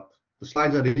or what? The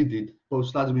slides I already did.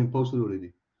 Slides have been posted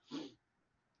already.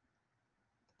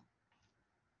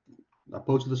 I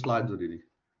posted the slides already.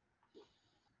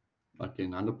 I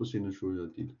can 100% assure you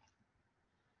I did.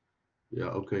 Yeah,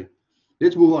 okay.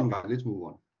 Let's move on, guys. Let's move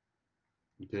on.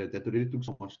 Okay, that already took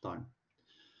so much time.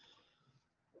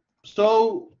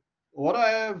 So, what I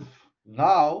have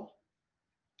now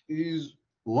is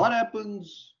what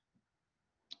happens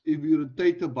if you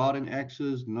rotate the bounding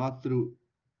axis not through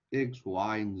X,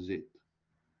 Y, and Z.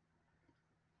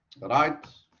 Right?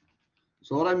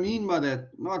 So what I mean by that,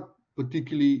 not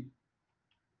particularly,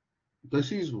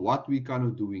 this is what we kind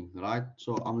of doing, right?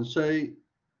 So I'm going to say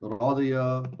rather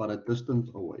here, but a distance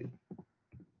away.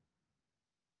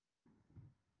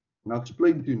 And I'll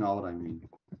explain to you now what I mean.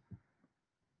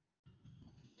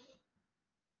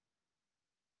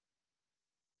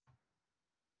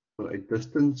 So a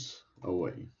distance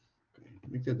away. Okay,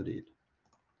 make that red.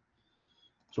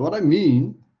 So what I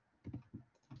mean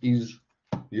is,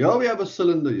 here we have a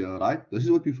cylinder here, right? This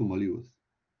is what we're familiar with.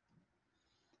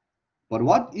 But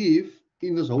what if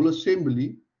in this whole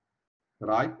assembly,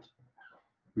 right,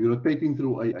 we're rotating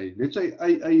through AA. Let's say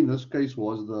AA in this case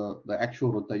was the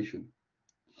actual rotation.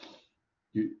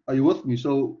 Are you with me?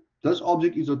 So this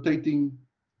object is rotating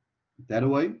that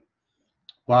way,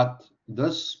 but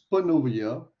this spin over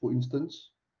here, for instance,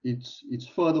 it's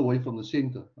further away from the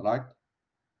center, right?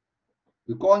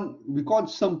 We can't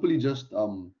simply just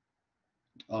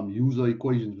use the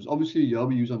equations, because obviously here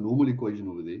we use a normal equation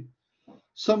over there.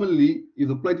 Similarly, if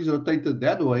the plate is rotated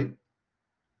that way,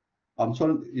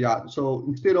 so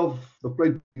instead of the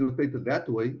plate being rotated that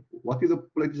way, what if the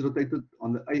plate is rotated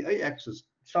on the AA axis,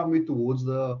 somewhere towards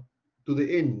to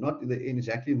the end, not in the end,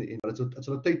 exactly in the end, but it's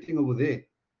rotating over there.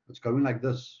 It's going like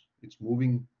this. It's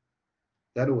moving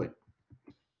that way.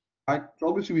 Right? So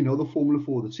obviously we know the formula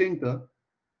for the center,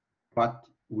 but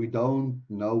we don't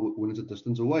know when it's a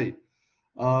distance away.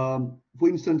 For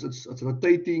instance, it's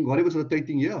rotating, whatever it's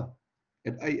rotating here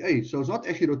at AA. So it's not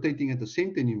actually rotating at the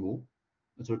center anymore.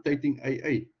 It's rotating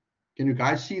AA. Can you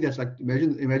guys see that's like,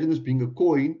 imagine this being a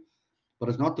coin, but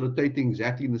it's not rotating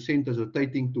exactly in the center, it's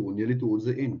rotating nearly towards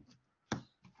the end.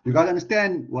 You guys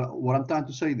understand what I'm trying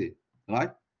to say there,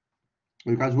 right?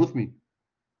 Are you guys with me?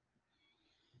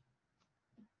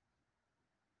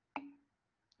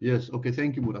 Yes. Okay.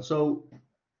 Thank you, Mura. So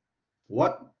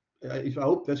what? If I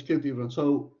hope that's clear to everyone.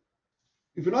 So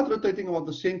if you're not rotating about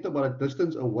the center, but a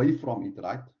distance away from it,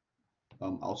 right?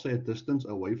 I'll say a distance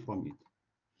away from it.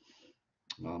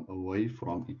 Away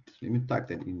from it. Let me type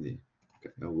that in there.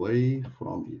 Okay. Away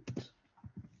from it.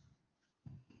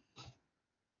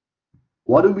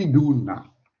 What do we do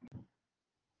now?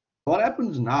 What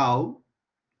happens now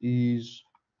is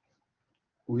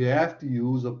we have to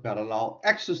use a parallel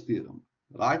axis theorem,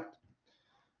 right?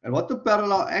 And what the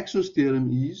parallel axis theorem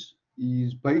is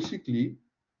basically,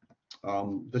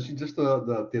 this is just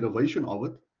the derivation of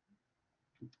it,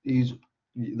 is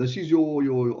this is your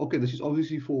okay, this is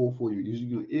obviously for you using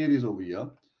your areas over here,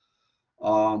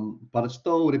 but it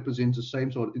still represents the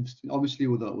same. So it's obviously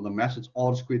with the mass, it's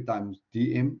r squared times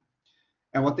dm.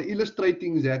 And what they're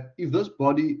illustrating is that if this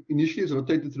body initially is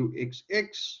rotated through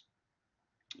xx,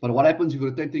 but what happens if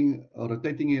you're rotating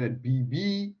it at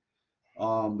bb?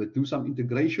 They do some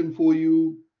integration for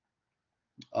you.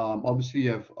 Obviously,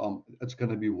 you have it's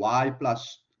going to be y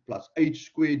plus h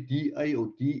squared dA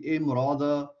or dm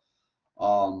rather.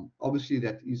 Obviously,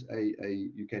 that is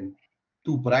you can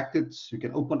two brackets you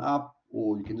can open up,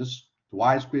 or you can just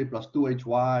y squared plus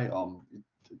 2hy.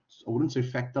 I wouldn't say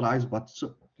factorize, but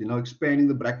expanding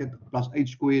the bracket plus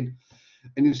h squared,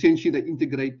 and essentially they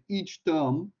integrate each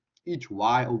term, each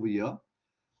y over here.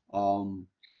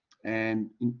 And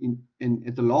in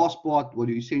at the last part, what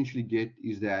you essentially get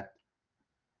is that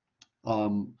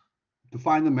to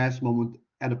find the mass moment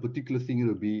at a particular thing, it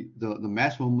will be the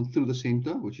mass moment through the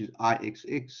center, which is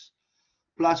Ixx,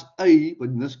 plus A, but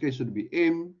in this case it would be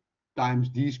m times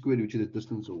d squared, which is the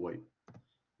distance away,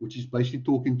 which is basically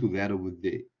talking to that over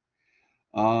there.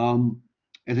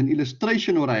 As an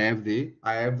illustration, what I have there,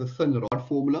 I have the thin rod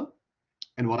formula.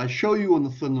 And what I show you on the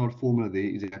thin rod formula there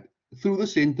is that through the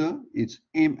center, it's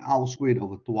ml squared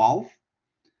over 12.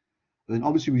 And then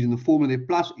obviously we're using the formula there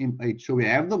plus mh. So we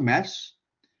have the mass,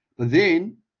 but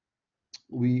then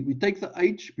we take the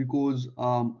h because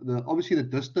obviously the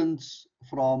distance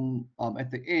from at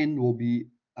the end will be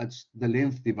it's the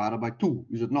length divided by 2.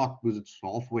 Is it not? Because it's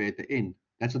halfway at the end.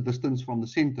 That's the distance from the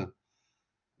center.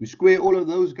 We square all of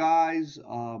those guys.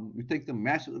 We take the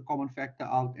mass of the common factor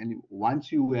out, and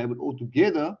once you have it all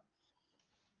together,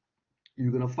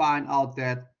 you're going to find out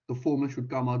that the formula should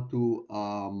come out to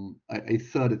a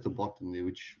third at the bottom there,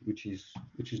 which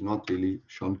is not really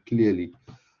shown clearly.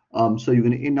 So you're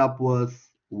going to end up with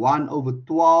 1 over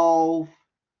 12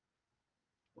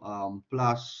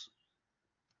 plus,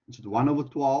 it's 1 over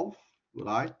 12,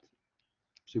 right?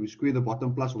 So we square the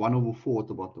bottom plus 1 over 4 at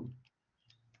the bottom.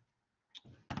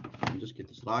 Let me just get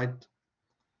this right.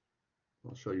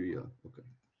 I'll show you here. Okay.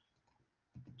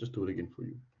 Just do it again for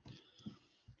you.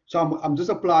 So I'm just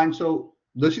applying. So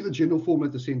this is the general formula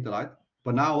at the center, right?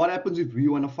 But now what happens if we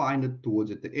want to find it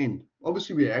towards at the end?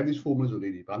 Obviously, we have these formulas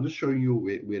already, but I'm just showing you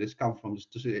where it's come from,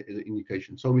 just as an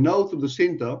indication. So we know through the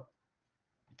center,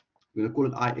 we're going to call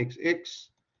it Ixx.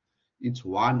 It's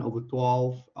 1 over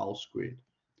 12 L squared.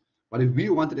 But if we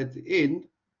want it at the end,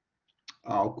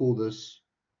 I'll call this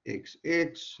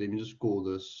XX. Let me just call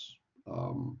this,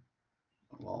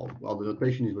 well, the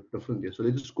notation is a bit different here. So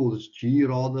let's just call this G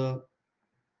rather.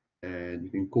 And you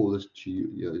can call this G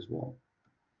here as well.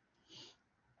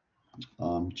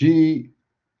 G,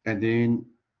 and then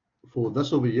for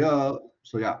this over here,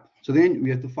 so yeah, so then we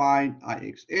have to find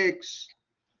Ixx,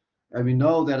 and we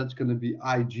know that it's going to be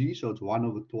Ig, so it's 1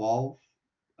 over 12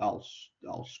 L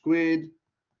squared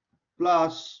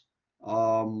plus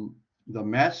the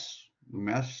mass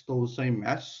still the same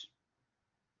mass,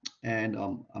 and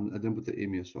I didn't put the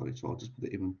m here, sorry, so I'll just put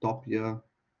the m on top here.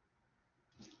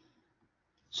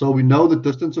 So we know the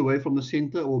distance away from the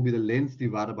center will be the length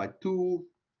divided by 2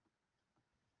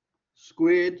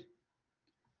 squared,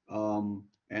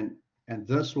 and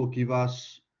this will give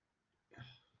us,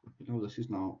 this is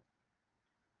now,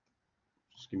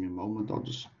 just give me a moment, I'll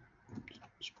just,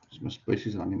 my space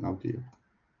is running out here.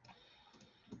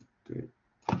 Okay,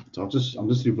 so I'm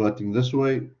just reverting this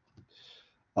way.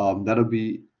 That'll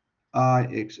be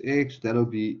Ixx, that'll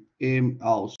be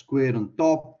ml squared on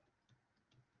top.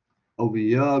 Over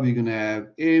here, we're going to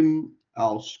have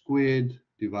ml squared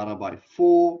divided by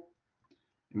 4.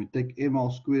 And we take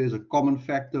ml squared as a common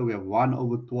factor. We have 1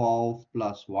 over 12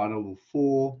 plus 1 over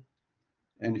 4.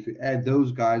 And if you add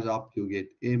those guys up, you'll get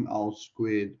ml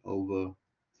squared over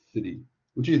 3,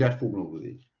 which is that formula over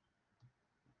there.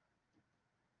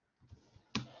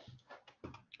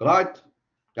 Right?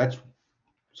 That's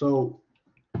so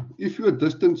if you're a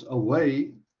distance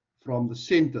away from the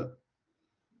center,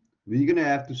 we're going to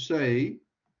have to say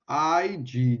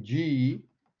Igg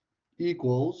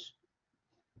equals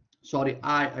sorry,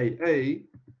 IAA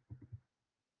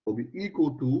will be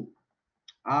equal to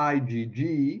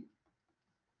IgG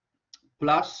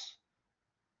plus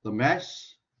the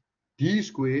mass d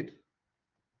squared,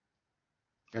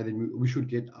 and then we should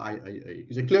get IAA.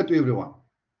 Is it clear to everyone?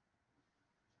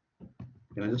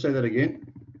 Can I just say that again?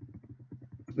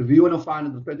 If you want to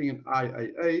find the splitting in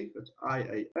IAA, that's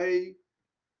IAA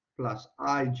plus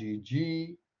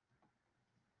IgG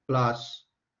plus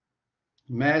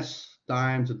mass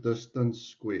times the distance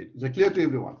squared. Is that clear to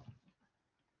everyone?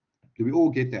 Do we all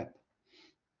get that?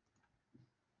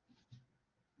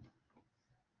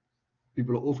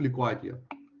 People are awfully quiet here.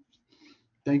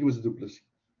 Thank you, Mr. Duplessis.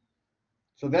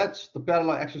 So that's the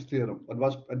parallel axis theorem.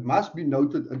 It must be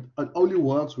noted it only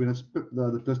works when it's,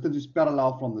 the distance is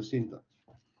parallel from the center.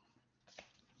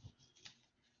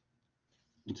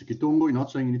 It's a Kitongo, you're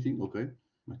not saying anything. Okay,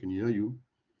 I can hear you.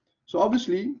 So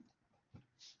obviously,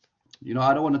 you know,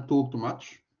 I don't want to talk too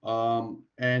much.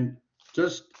 And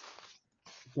just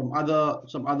some other,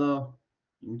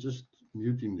 let me just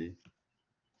mute him there.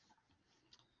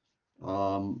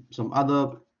 Some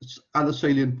other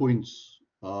salient points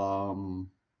to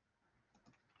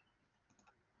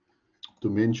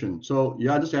mention. So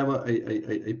yeah, I just have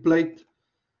a plate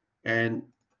and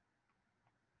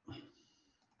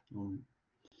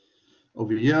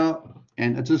over here,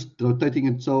 and it's just rotating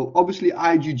it. So obviously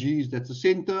IgG is that's the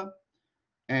center,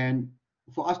 and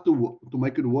for us to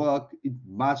make it work,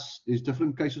 there's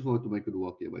different cases for it to make it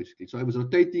work here basically. So I was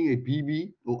rotating a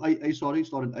BB or AA, sorry,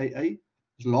 starting AA,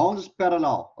 as long as it's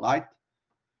parallel, right,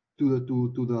 to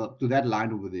that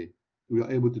line over there, we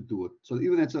are able to do it. So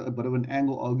even that's a bit of an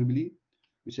angle, arguably.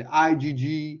 We say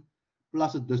IgG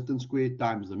plus the distance squared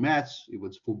times the mass. It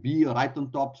was for B right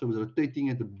on top, so it was rotating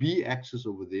at the B axis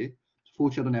over there.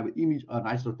 Fortunately, I don't have an image, a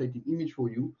nice rotating image for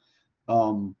you.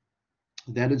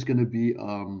 That is going to be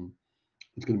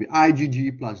it's going to be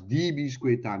IgG plus dB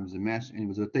squared times the mass, and it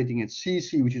was rotating at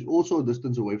CC, which is also a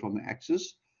distance away from the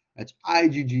axis. That's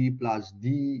IgG plus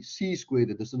dC squared,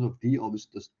 the distance of D of this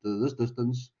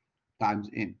distance, times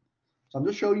N. So I'm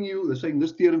just showing you, they're saying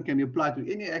this theorem can be applied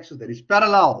to any axis that is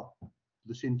parallel to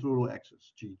the centroidal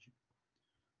axis, GG.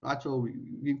 Right, so we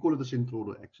can call it the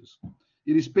centroidal axis,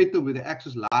 irrespective of where the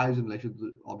axis lies in relation to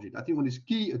the object. I think what is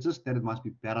key is just that it must be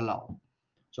parallel.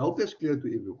 So I hope that's clear to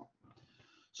everyone.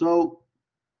 So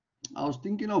I was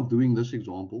thinking of doing this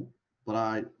example, but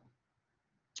I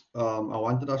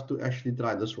wanted us to actually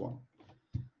try this one.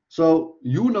 So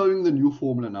you knowing the new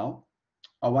formula now,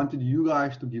 I wanted you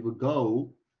guys to give a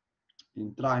go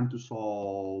in trying to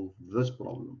solve this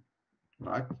problem,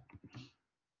 right?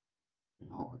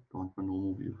 Oh, I can't my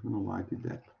normal view. I don't know why I did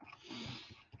that.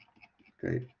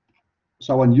 Okay.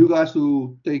 So I want you guys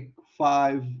to take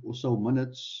 5 or so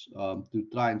minutes to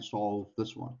try and solve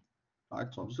this one. Right,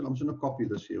 so I'm just going to copy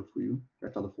this here for you.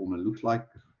 That's how the formula looks like.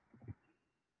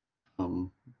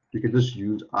 You can just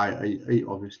use IAA,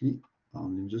 obviously. Let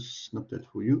me just snip that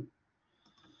for you.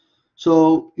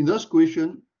 So in this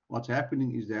question, what's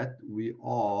happening is that we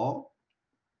are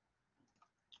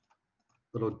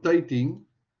rotating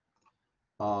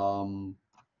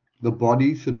the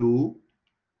body through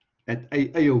at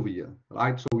AA over here,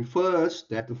 right? So we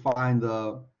first have to find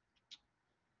the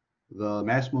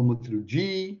mass moment through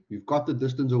G. We've got the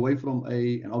distance away from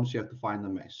A, and obviously have to find the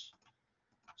mass.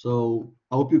 So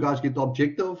I hope you guys get the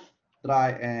objective.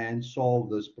 Try and solve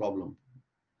this problem.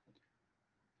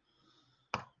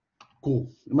 Cool.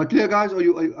 Am I clear, guys? Are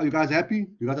you guys happy?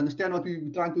 You guys understand what we're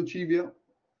trying to achieve here?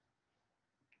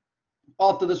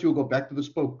 After this, we'll go back to the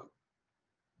spoke.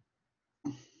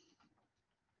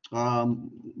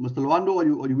 Mr. Luando,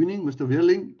 are you winning? Mr.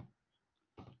 Verling?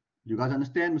 You guys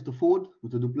understand? Mr. Ford,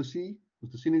 Mr. Duplessis,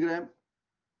 Mr. Cinegram,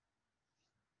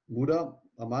 Buddha,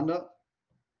 Amanda?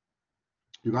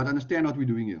 You guys understand what we're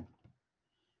doing here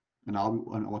and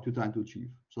what we're trying to achieve.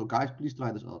 So guys, please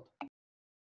try this out.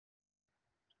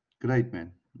 Great,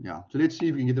 man. Yeah. So let's see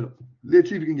if we can get it. Let's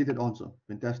see if we can get that answer.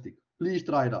 Fantastic. Please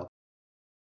try it out.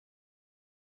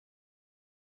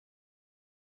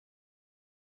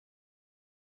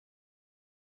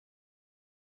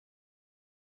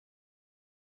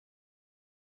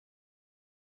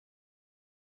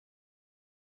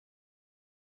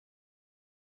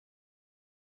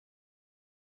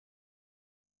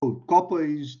 So copper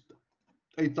is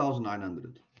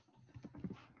 8,900.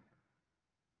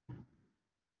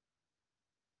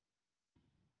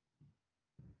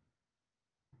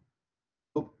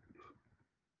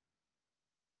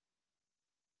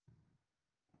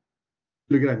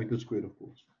 Kilogram meter square, of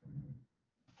course.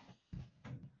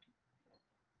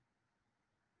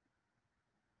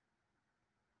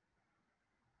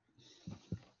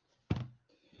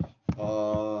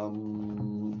 Okay.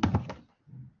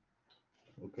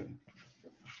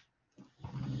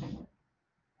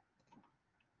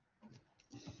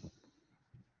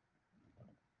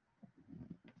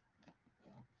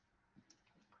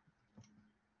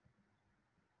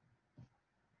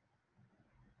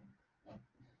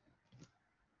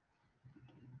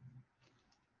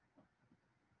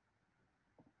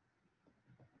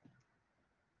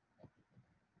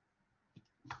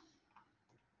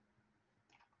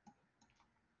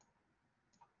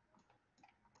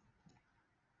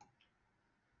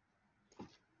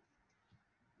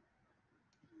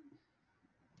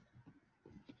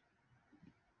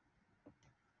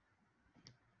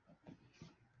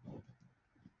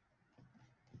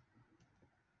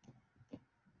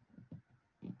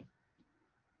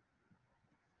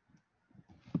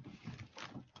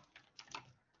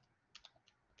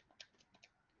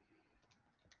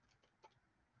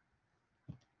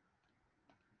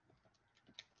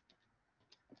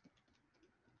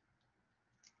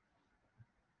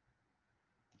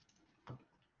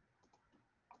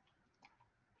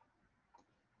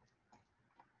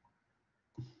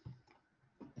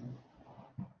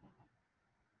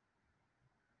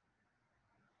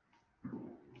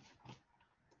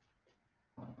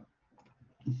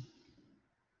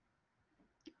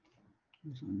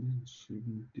 It's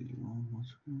 170. Oh,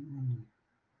 what's going on?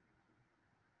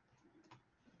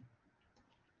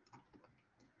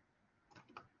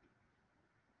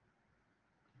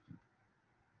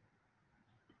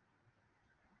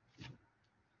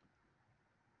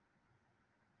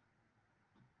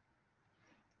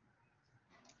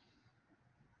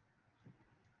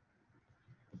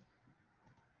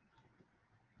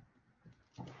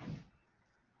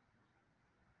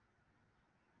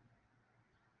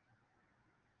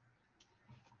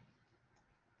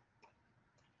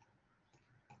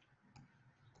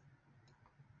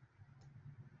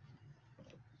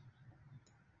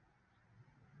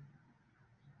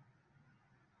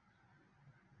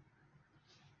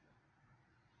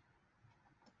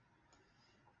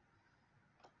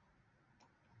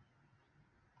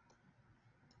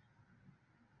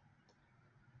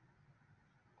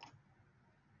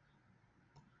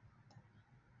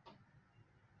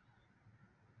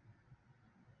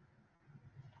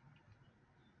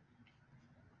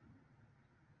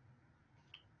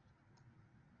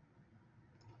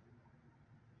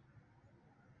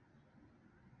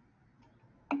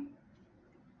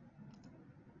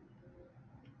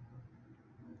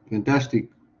 Fantastic.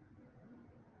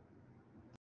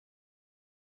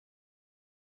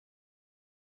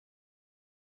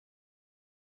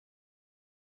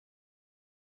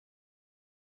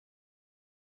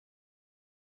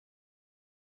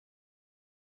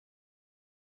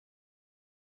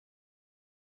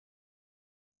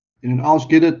 In and out,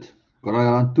 get it. Got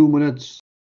around 2 minutes.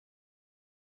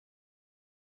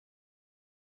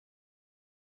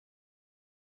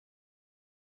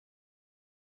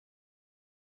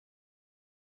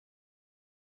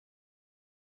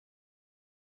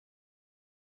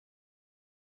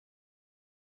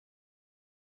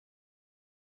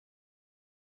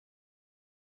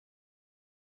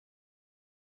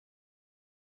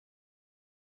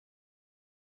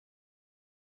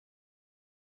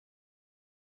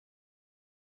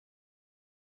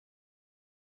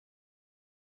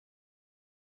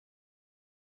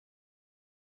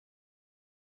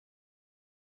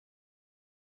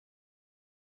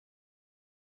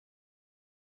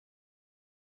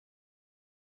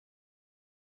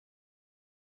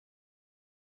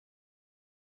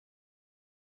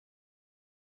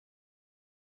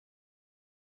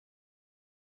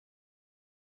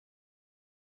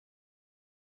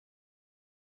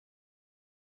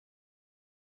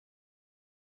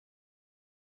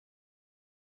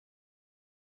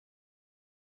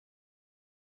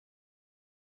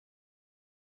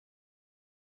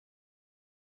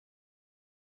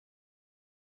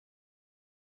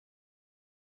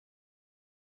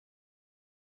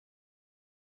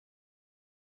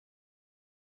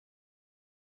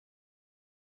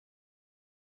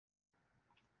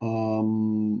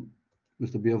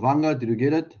 Mr. Biavanga, did you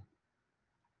get it?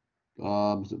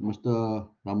 Mr.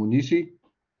 Ramunishi,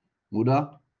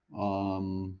 Muda,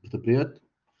 Mr. Priyat.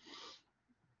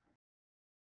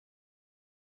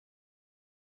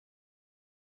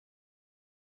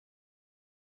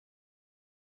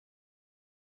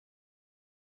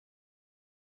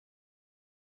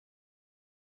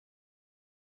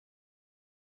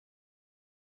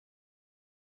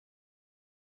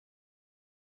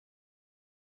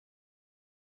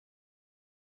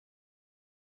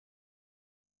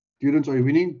 Students, are you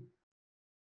winning?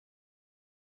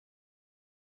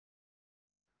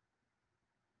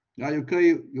 Yeah, your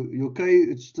K,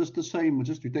 it's just the same. It's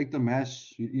just you take the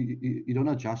mass, you don't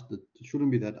adjust it. It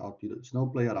shouldn't be that out. It's no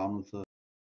play around with the.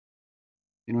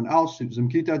 Anyone else?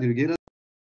 Zimkita, did you get it?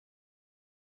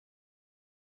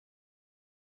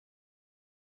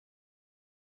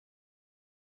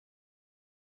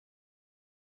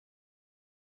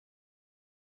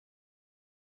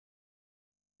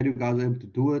 Are you guys able to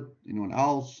do it? Anyone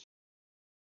else?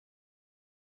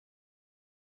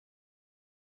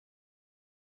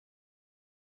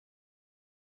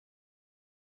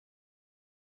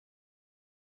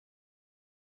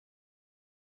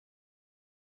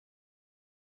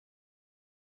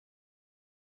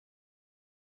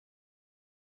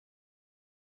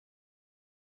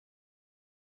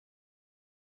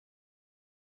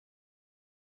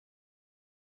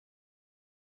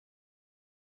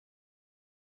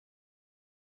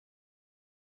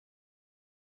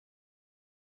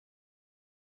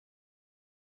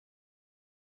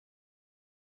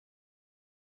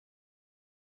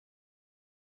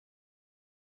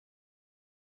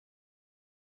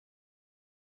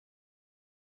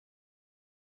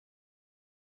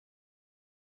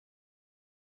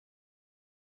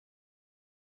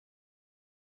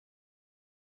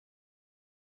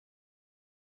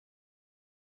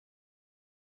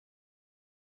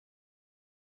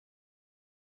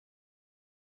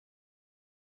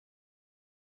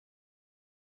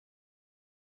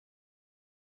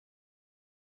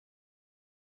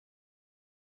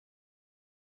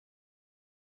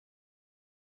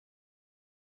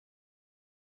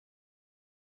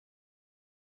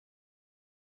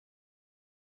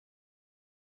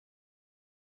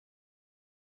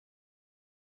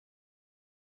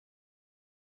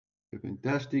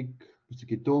 Fantastic. Mr.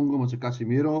 Kitongo, Mr.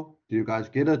 Casimiro, do you guys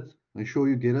get it? Make sure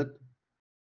you get it.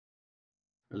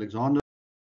 Alexander.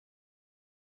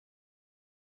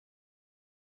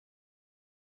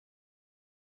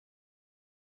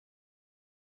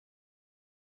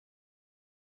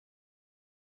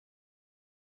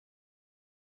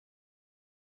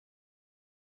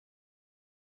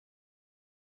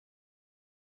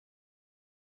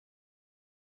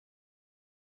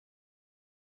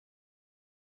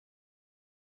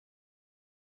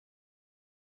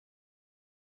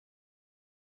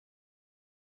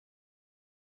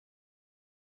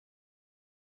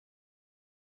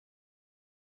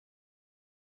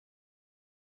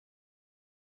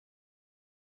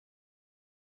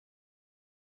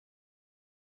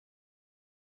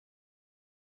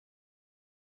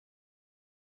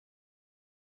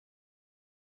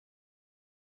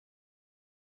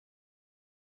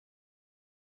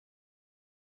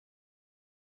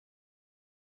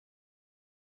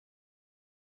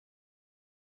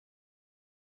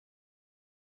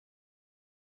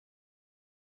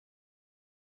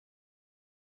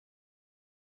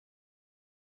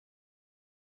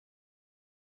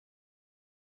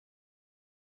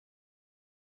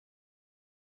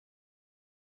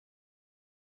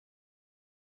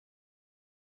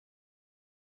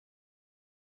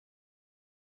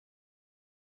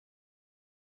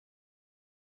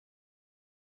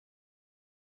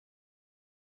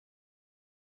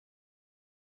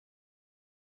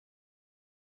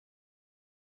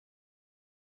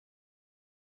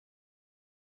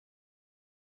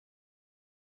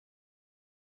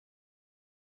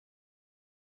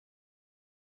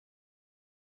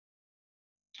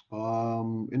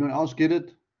 Anyone else get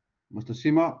it? Mr.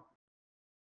 Sima?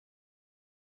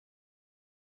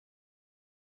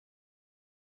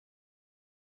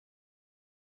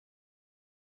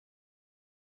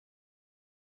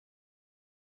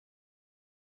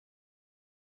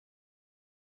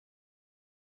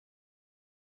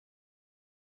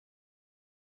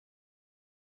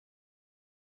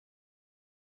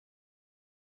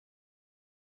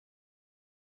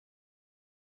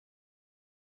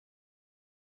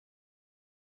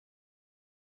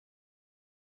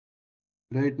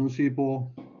 Great, no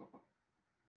people.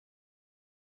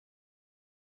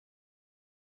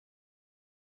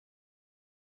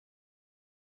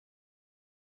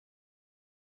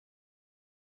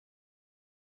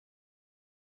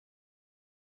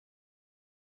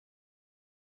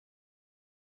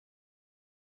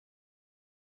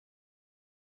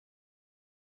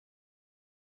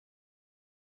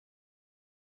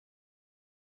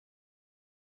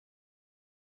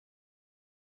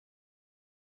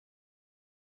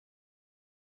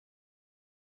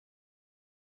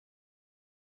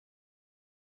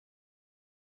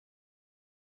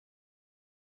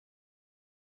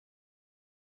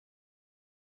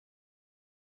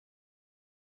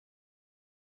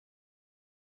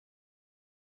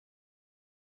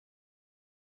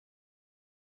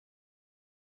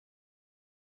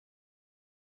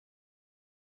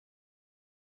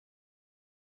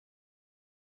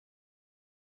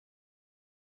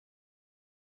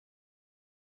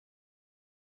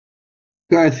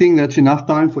 Okay, I think that's enough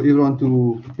time for everyone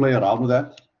to play around with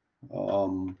that.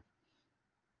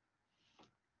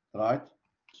 Right.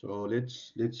 So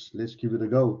let's give it a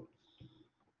go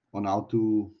on how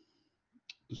to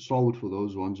solve it for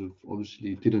those ones who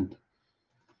obviously didn't.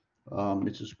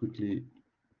 Let's just quickly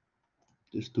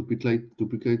just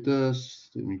duplicate this,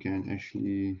 then we can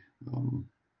actually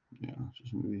yeah,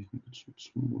 just maybe make it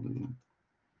smaller.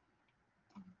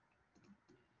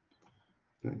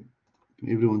 Okay, can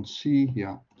everyone see?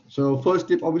 Yeah. So first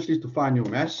step obviously is to find your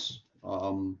mass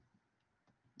and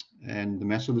the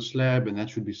mass of the slab, and that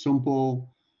should be simple.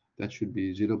 That should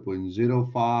be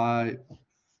 0.05.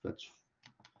 That's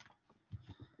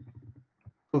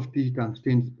 50 times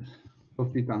 10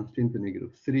 to the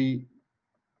negative 3.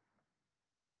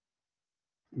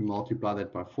 We multiply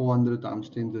that by 400 times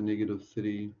 10 to the negative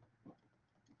 3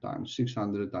 times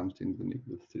 600 times 10 to the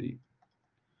negative 3.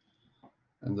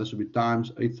 And this will be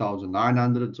times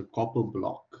 8,900. It's a copper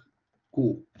block.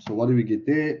 Cool. So what do we get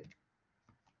there?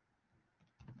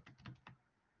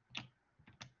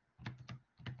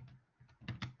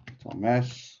 It's our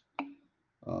mass.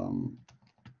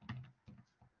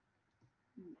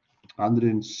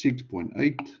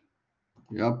 106.8.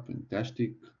 Yep,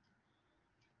 fantastic.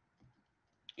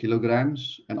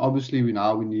 Kilograms. And obviously we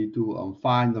need to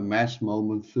find the mass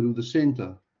moment through the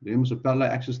center. Remember, it's a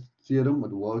parallel axis theorem.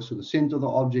 It works to the center of the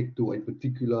object to a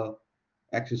particular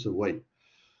axis away.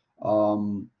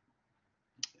 And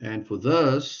for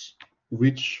this,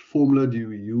 which formula do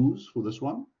you use for this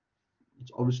one?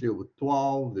 It's obviously over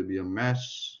 12. There'll be a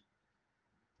mass.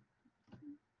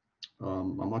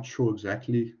 I'm not sure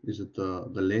exactly. Is it the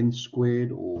length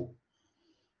squared or?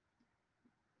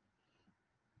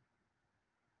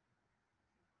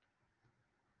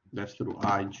 That's through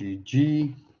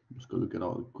IgG. Let's go look at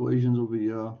our equations over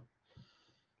here.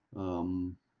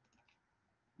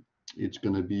 It's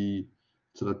going to be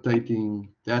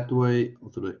rotating that way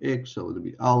through the x, so it'll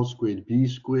be L squared B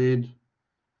squared,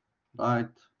 right?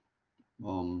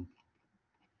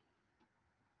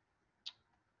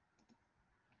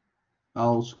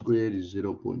 L squared is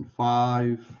 0.5,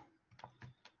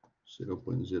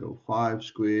 0.05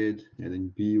 squared, and then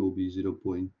B will be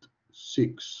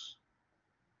 0.6.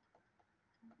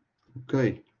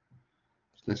 Okay,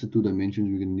 so that's the two dimensions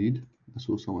we're going to need. I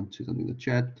saw someone say something in the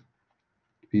chat.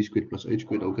 B squared plus H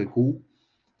squared. Okay, cool.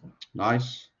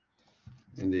 Nice.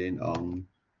 And then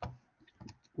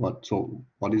what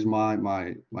is my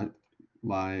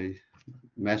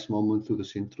mass moment through the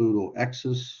centroidal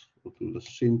axis or through the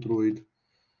centroid?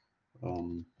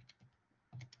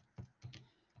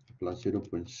 Plus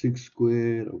 0.6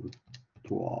 squared over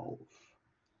 12.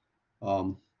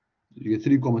 You get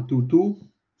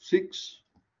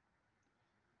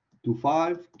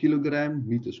 3,226.25 kilogram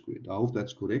meter squared. I hope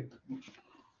that's correct.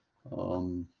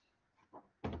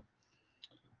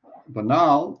 But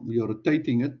now we are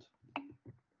rotating it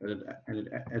at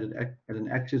an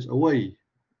axis away.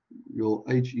 Your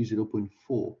H is 0.4.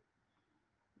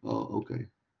 Oh, okay.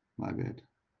 My bad.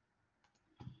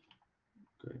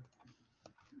 Okay.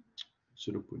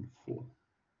 0.4.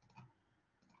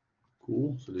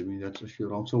 Cool. So that means that's actually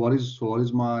wrong. So what is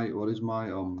my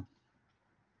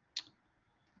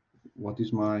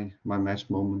mass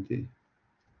moment there?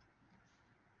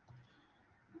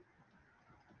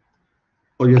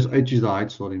 Oh yes, H is the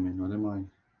height. Sorry, man. What am I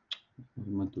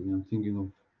doing? I'm thinking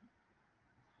of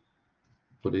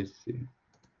what is there?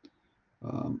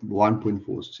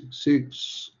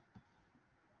 1.466.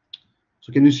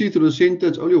 So can you see through the center?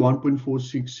 It's only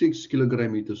 1.466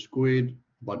 kilogram meter squared,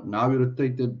 but now we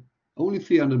rotated only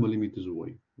 300 millimeters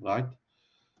away, right?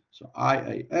 So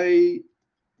IAA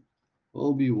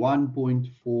will be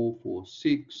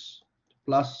 1.446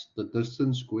 plus the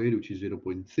distance squared, which is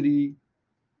 0.3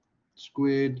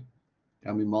 squared,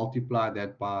 and we multiply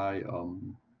that by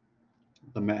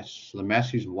the mass. So the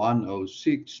mass is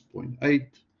 106.8,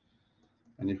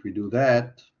 and if we do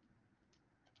that,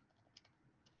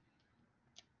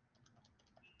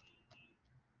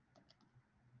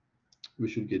 we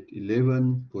should get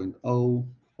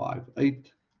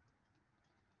 11.058.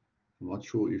 I'm not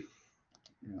sure if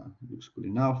it looks good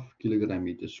enough. Kilogram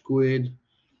meter squared.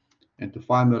 And to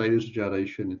find the radius of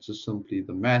gyration, it's just simply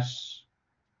the mass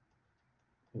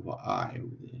over I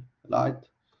over there, right?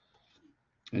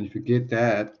 And if you get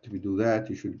that, if you do that,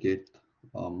 you should get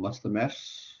what's the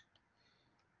mass?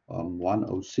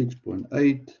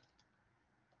 106.8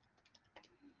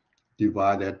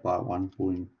 divided by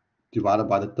divided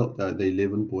by the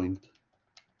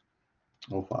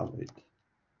 11.058.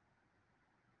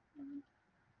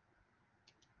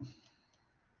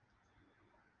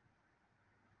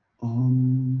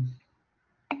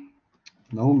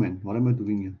 No, man. What am I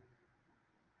doing here?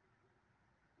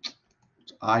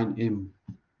 It's I and M.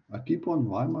 I keep on.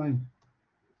 Why am I?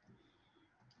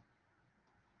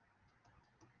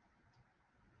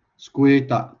 Square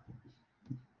that.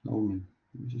 No, man.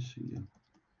 Let me just see here.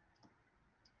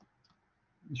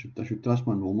 I should trust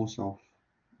my normal self.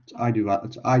 It's I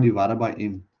divided by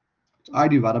M. It's I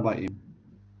divided by M.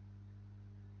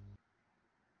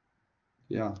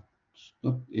 Yeah. It's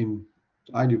not M.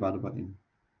 It's I divided by M.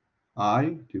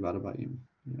 I divided by M.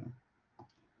 Yeah.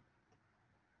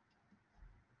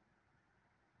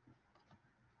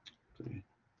 Okay.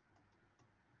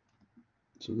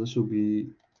 So this will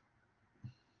be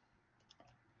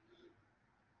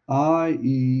I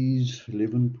is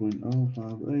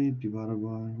 11.058 divided by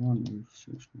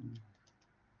 106.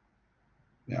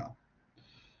 Yeah.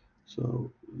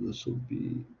 So this will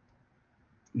be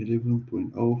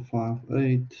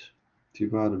 11.058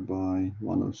 divided by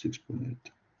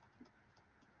 106.8.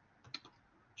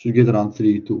 So you get around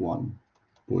 3 to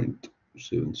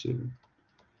 1.77.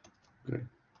 Okay.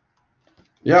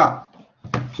 Yeah.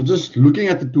 So just looking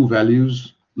at the two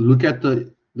values, look at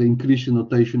the increase in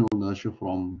rotational inertia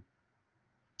from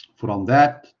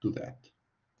that to that.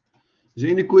 Is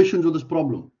there any questions on this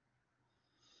problem?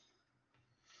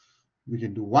 We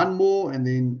can do one more and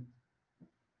then,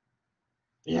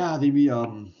 yeah, maybe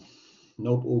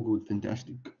nope, all good,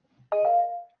 fantastic.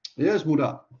 Yes,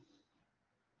 Muda.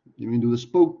 You mean do the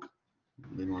spoke?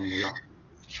 Then one more, yeah.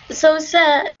 So,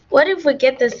 sir, what if we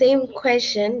get the same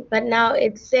question, but now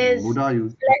it says, Muda,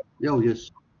 you. Oh,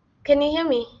 yes. Can you hear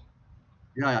me?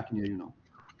 Yeah, I can hear you now.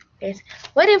 Yes.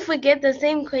 What if we get the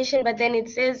same question, but then it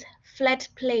says flat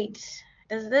plate?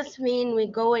 Does this mean we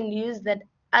go and use that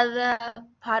other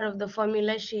part of the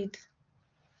formula sheet?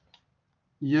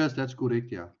 Yes, that's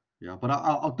correct. Yeah, yeah. But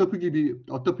I'll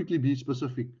typically be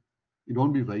specific. It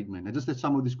won't be vague, man. I just that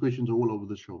some of these questions are all over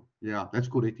the show. Yeah, that's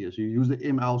correct. Yes, you use the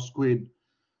ML squared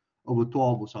over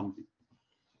 12 or something.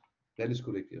 That is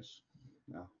correct. Yes.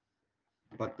 Yeah.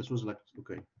 But this was like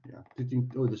okay. Yeah.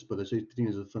 But they say treating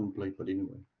is a thin plate. But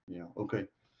anyway. Yeah. Okay.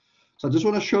 So I just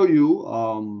want to show you.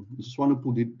 I just want to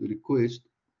put the request.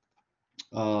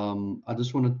 I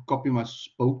just want to copy my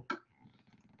spoke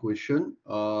question.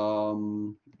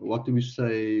 What do we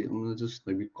say? I'm gonna just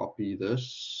maybe copy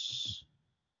this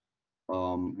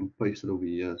and paste it over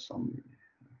here somewhere.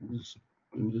 Let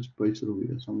me just paste it over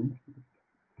here somewhere.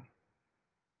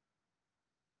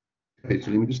 Okay,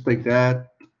 so let me just take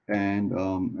that and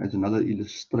as another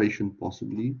illustration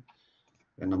possibly,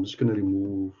 and I'm just gonna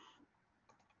remove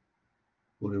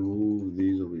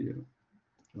these over here.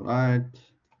 All right,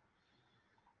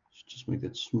 let's just make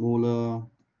that smaller.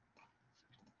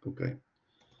 Okay,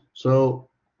 so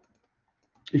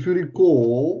if you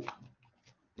recall,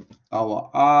 our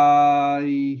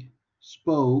I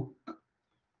spoke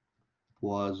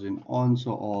was an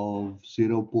answer of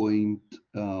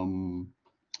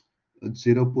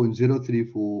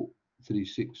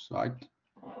 0.03436, right?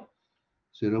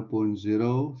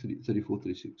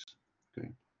 0.03436.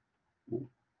 Okay. Cool.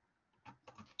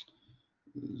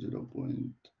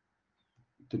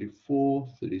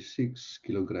 0.3436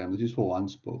 kilograms. This is for one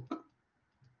spoke.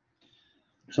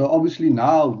 So obviously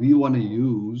now we want to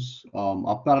use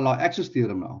our parallel axis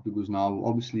theorem now, because now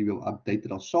obviously we've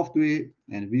updated our software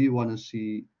and we want to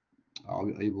see are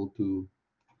we able to.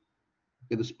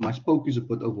 Okay, my spoke is a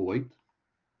bit overweight.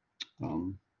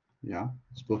 Yeah,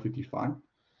 it's perfectly fine.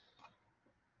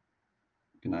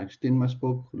 Can I extend my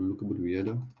spoke? It'll look a bit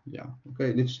weirder. Yeah.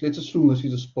 Okay, let's assume this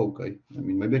is a spoke. I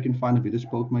mean, maybe I can find a better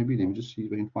spoke. Maybe let me just see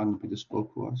if I can find a better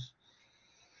spoke for us.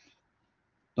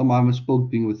 Don't mind my spoke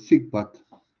being with thick, but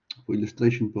for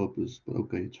illustration purpose. But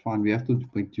okay, it's fine. We have to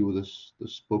make do with this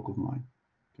spoke of mine.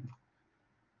 Okay.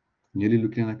 Nearly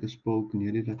looking like a spoke.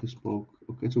 Nearly like a spoke.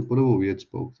 Okay, it's a bit of a weird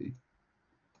spoke there.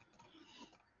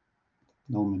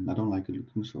 No man, I don't like it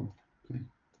looking so. Okay.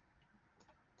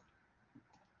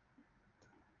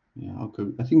 Yeah, okay.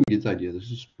 I think we get the idea.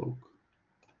 This is spoke.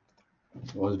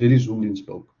 It was very zoomed in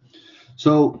spoke.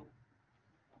 So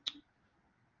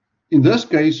in this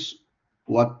case,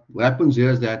 what happens here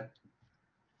is that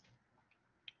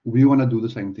we want to do the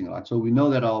same thing, right? So we know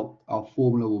that our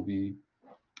formula will be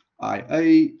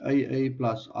IA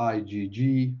plus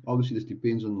IGG. Obviously, this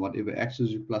depends on whatever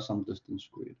axis you plus some distance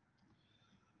squared.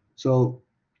 So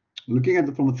looking at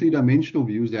it from a three-dimensional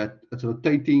view, is that it's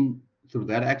rotating through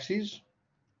that axis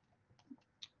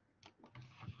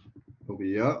over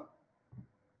here.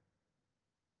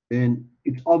 And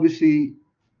it's obviously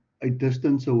a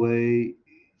distance away.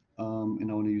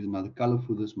 And I want to use another color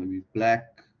for this, maybe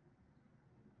black,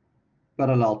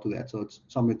 parallel to that. So it's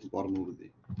somewhere to the bottom over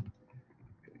there.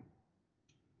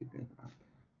 Okay.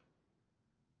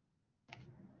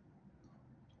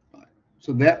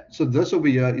 So this over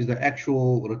here is the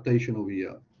actual rotation over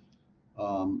here.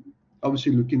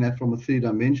 Obviously looking at from a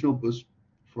three-dimensional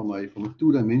from a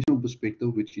two-dimensional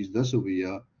perspective, which is this over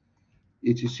here,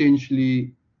 it's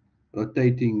essentially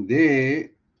rotating there,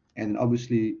 and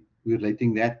obviously we're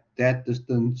relating that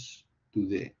distance to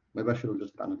there. Maybe I should have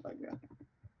just done it like that.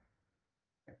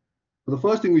 So the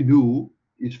first thing we do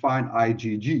is find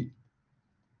IgG,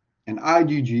 and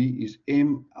IgG is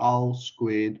ml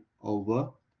squared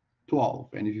over 12.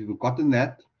 And if you've forgotten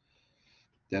that,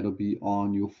 that'll be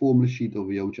on your formula sheet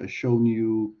over here, which I've shown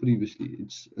you previously.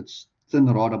 It's thin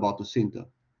rod about the center.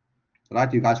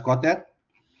 Right, you guys got that?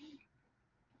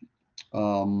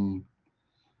 So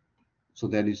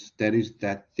that is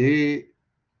that there.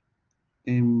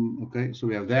 Okay, so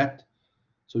we have that.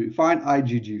 So we find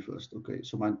IgG first. Okay,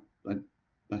 so my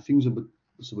thing's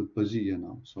it's a bit busy here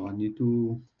now, so I need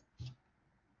to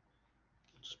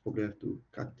just probably have to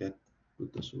cut that,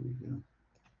 put this over here,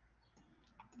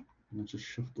 and I'll just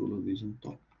shift all of these on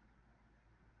top.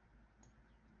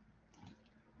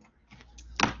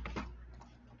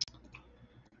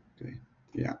 Okay,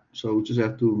 yeah, so we just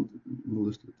have to move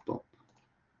this to the top.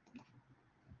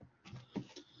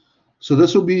 So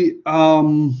this will be our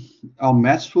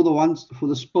mass for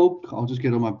the spoke. I'll just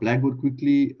get on my blackboard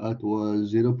quickly. It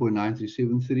was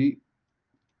 0.9373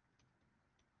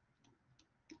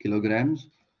 kilograms.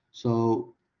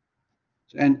 So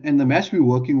and the mass we're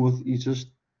working with is just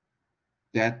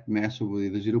that mass over there,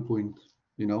 the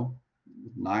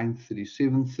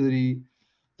 0.9373.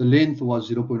 The length was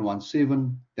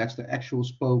 0.17. That's the actual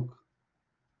spoke,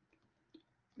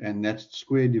 and that's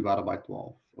squared divided by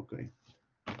 12. Okay.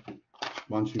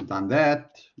 Once you've done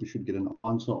that, you should get an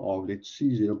answer of, let's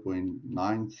see,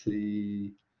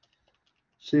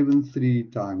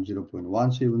 0.9373 times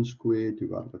 0.17 squared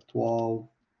divided by 12,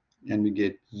 and we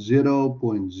get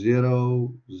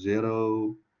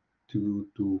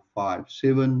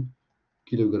 0.002257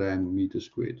 kilogram meter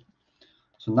squared.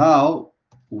 So now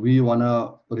we want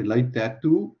to relate that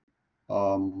to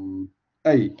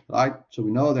A, right? So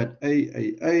we know that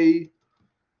A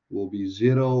will be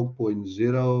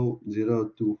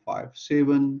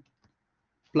 0.00257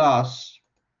 plus,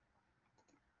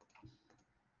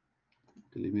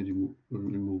 okay, let me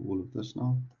remove all of this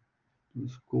now,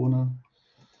 this corner,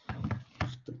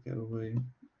 just take that away.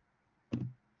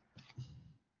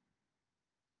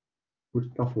 It's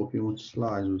tough working with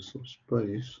slides with some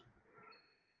space.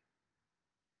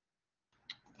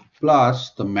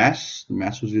 Plus the mass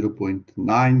was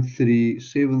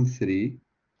 0.9373.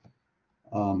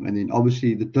 And then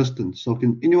obviously the distance. So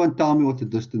can anyone tell me what the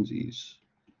distance is?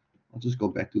 I'll just go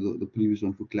back to the previous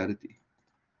one for clarity.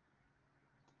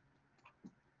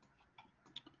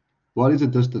 What is the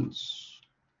distance?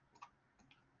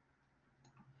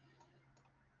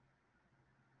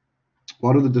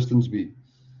 What would the distance be?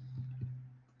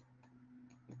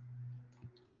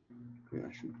 Okay,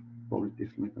 I should probably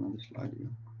definitely make another slide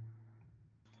here.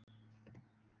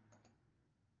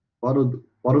 What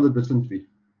would the distance be?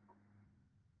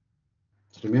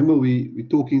 Remember, we're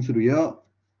talking through here.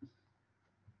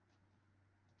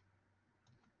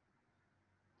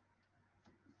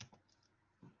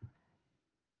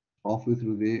 Halfway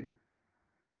through there.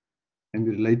 And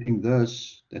we're relating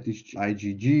this, that is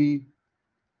IgG,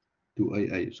 to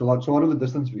AA. So what would the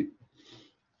distance be?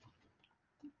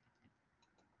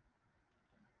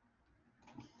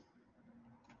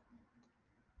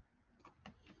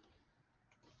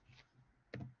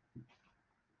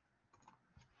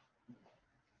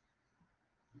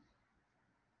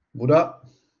 Buddha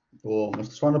or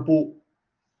Mr. Swanepoel?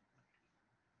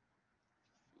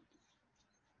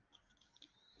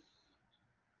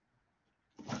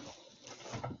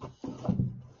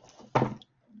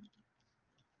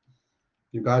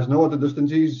 You guys know what the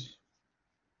distance is?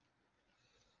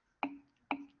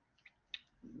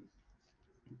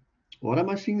 What am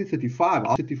I seeing? The 35.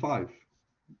 35.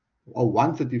 Oh,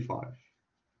 135.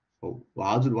 Oh, well,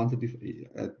 how's it 135?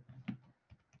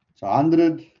 It's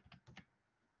 100.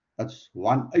 That's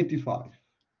 185.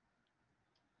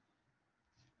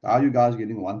 How are you guys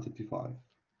getting 135?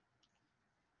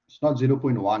 It's not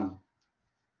 0.1.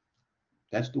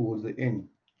 That's towards the end.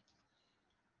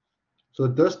 So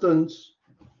the distance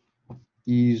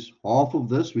is half of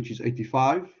this, which is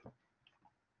 85.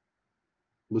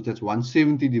 Because that's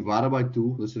 170 divided by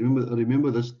 2. Let's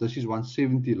remember this is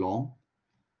 170 long.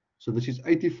 So this is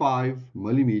 85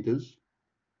 millimeters.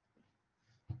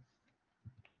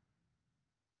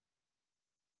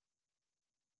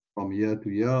 From here to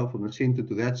here, from the center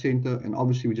to that center, and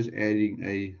obviously we're just adding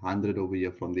 100 over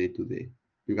here from there to there.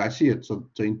 You guys see it? So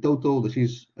in total, this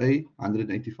is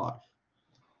 185.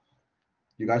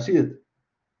 You guys see it?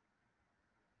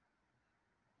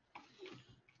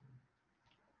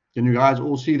 Can you guys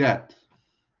all see that?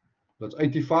 That's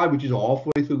 85, which is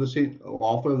halfway through the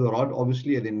halfway of the rod,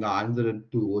 obviously, and then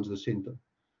 100 towards the center.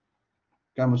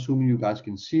 Okay, I'm assuming you guys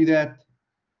can see that.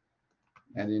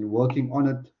 And then working on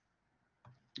it,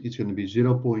 it's going to be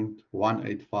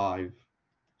 0.185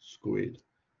 squared.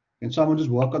 Can someone just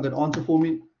work out that answer for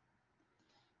me?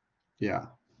 Yeah.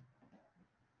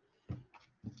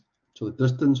 So the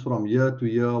distance from here to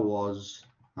here was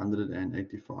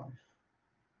 185.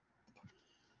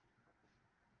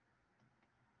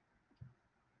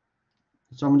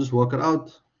 Can someone just work it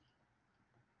out?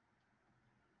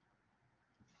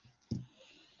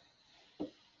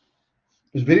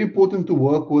 It's very important to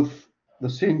work with the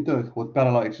center with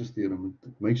parallel axis theorem.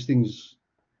 It makes things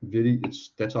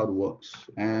that's how it works.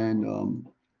 And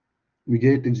we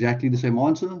get exactly the same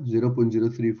answer,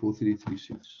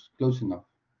 0.034336. Close enough.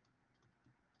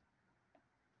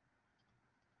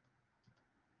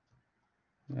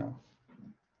 Yeah.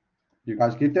 You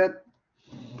guys get that?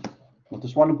 What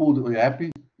is wonderful? Are you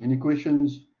happy? Any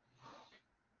questions?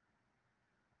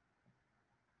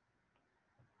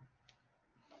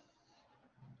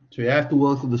 So you have to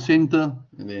work with the center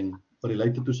and then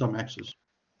related to some axis.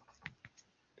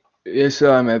 Yes,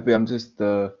 sir, I'm happy. I'm just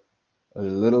a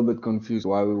little bit confused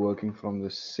why we're working from the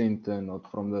center, not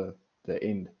from the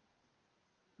end.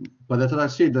 But that's what I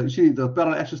said. You see, the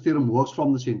parallel axis theorem works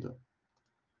from the center.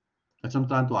 That's some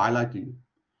time to highlight to you.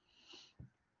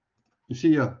 You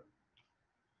see here,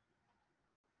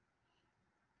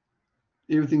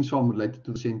 everything's from related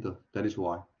to the center. That is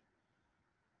why.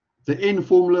 The end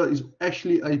formula is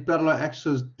actually a parallel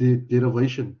axis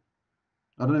derivation.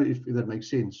 I don't know if that makes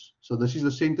sense. So this is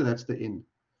the center, that's the end.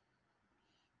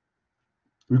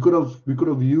 We could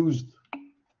have used,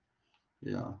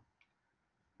 yeah.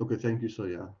 Okay, thank you. So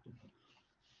yeah,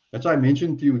 that's why I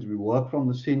mentioned to you. We work from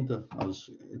the center.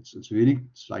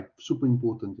 It's like super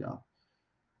important, yeah.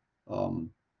 To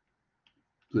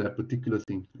that particular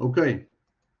thing. Okay.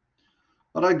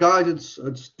 All right, guys.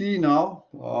 It's T now.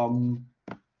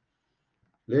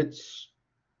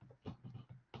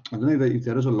 I don't know if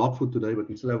there is a lot for today, but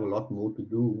we still have a lot more to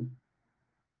do.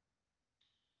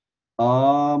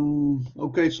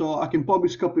 Okay, so I can probably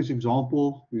skip this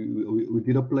example. We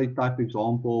did a plate type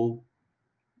example.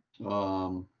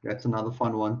 That's another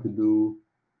fun one to do.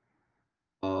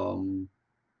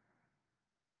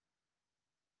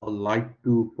 I'd like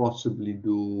to possibly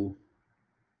do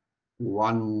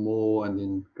one more and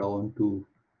then go on to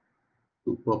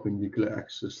perpendicular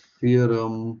axis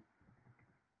theorem.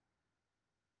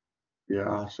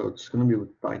 Yeah, so it's going to be a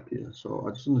bit tight here. So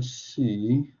I just want to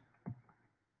see.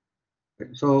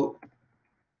 Okay, so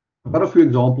I've got a few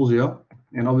examples here,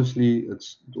 and obviously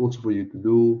it's also for you to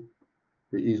do.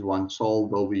 There is one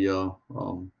solved over here,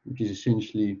 which is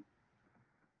essentially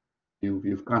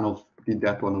you've kind of did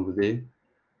that one over there.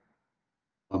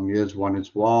 Here's one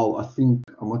as well.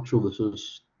 I'm not sure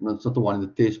it's not the one in the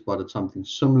test, but it's something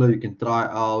similar you can try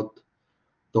out.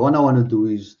 The one I want to do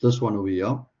is this one over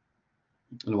here.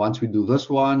 And once we do this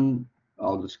one,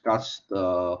 I'll discuss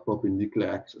the perpendicular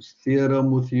axis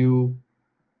theorem with you.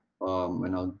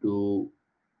 And I'll do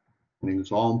an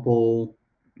example.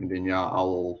 And then, yeah, I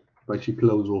will basically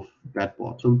close off that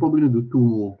part. So we're probably going to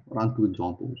do around two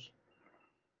examples.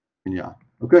 And yeah,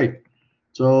 okay.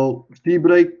 So tea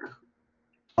break.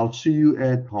 I'll see you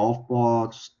at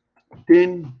 10:30,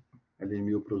 and then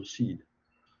we'll proceed.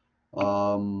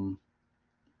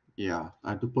 Yeah, I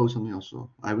have to post something else.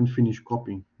 So I haven't finished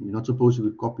copying. You're not supposed to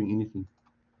be copying anything.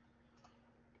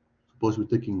 You're supposed to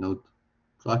be taking note.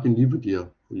 So I can leave it here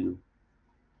for you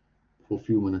for a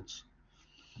few minutes.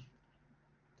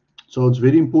 So it's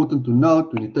very important to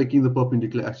note when you're taking the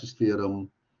perpendicular axis theorem,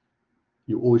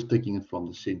 you're always taking it from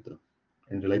the center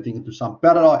and relating it to some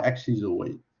parallel axes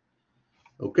away.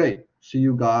 Okay, see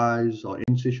you guys. I'll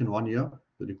end session 1 here,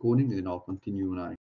 the recording, and then I'll continue when I